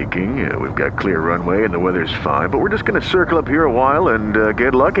captain speaking. We've got clear runway and the weather's fine, but we're just going to circle up here a while and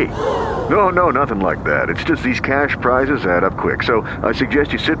get lucky. No, nothing like that. It's just these cash prizes add up quick. So I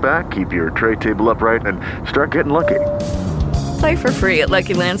suggest you sit back, keep your tray table upright, and start getting lucky. Play for free at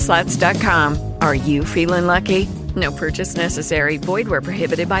LuckyLandSlots.com. Are you feeling lucky? No purchase necessary. Void where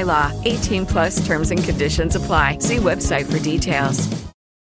prohibited by law. 18+ terms and conditions apply. See website for details.